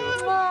 love you.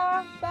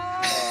 Bye.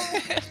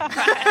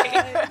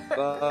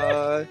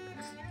 Bye.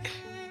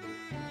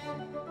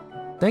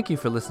 Thank you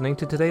for listening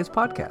to today's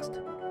podcast.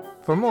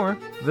 For more,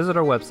 visit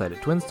our website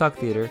at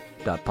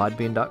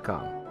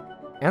twinstalktheater.podbean.com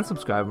and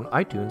subscribe on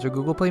iTunes or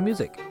Google Play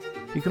Music.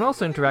 You can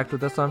also interact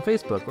with us on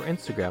Facebook or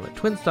Instagram at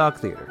Twinstalk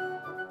Theater.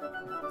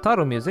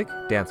 Title music,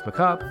 Dance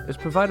Macabre, is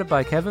provided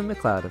by Kevin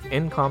MacLeod of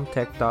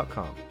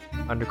Incomtech.com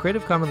under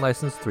Creative Commons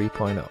License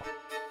 3.0.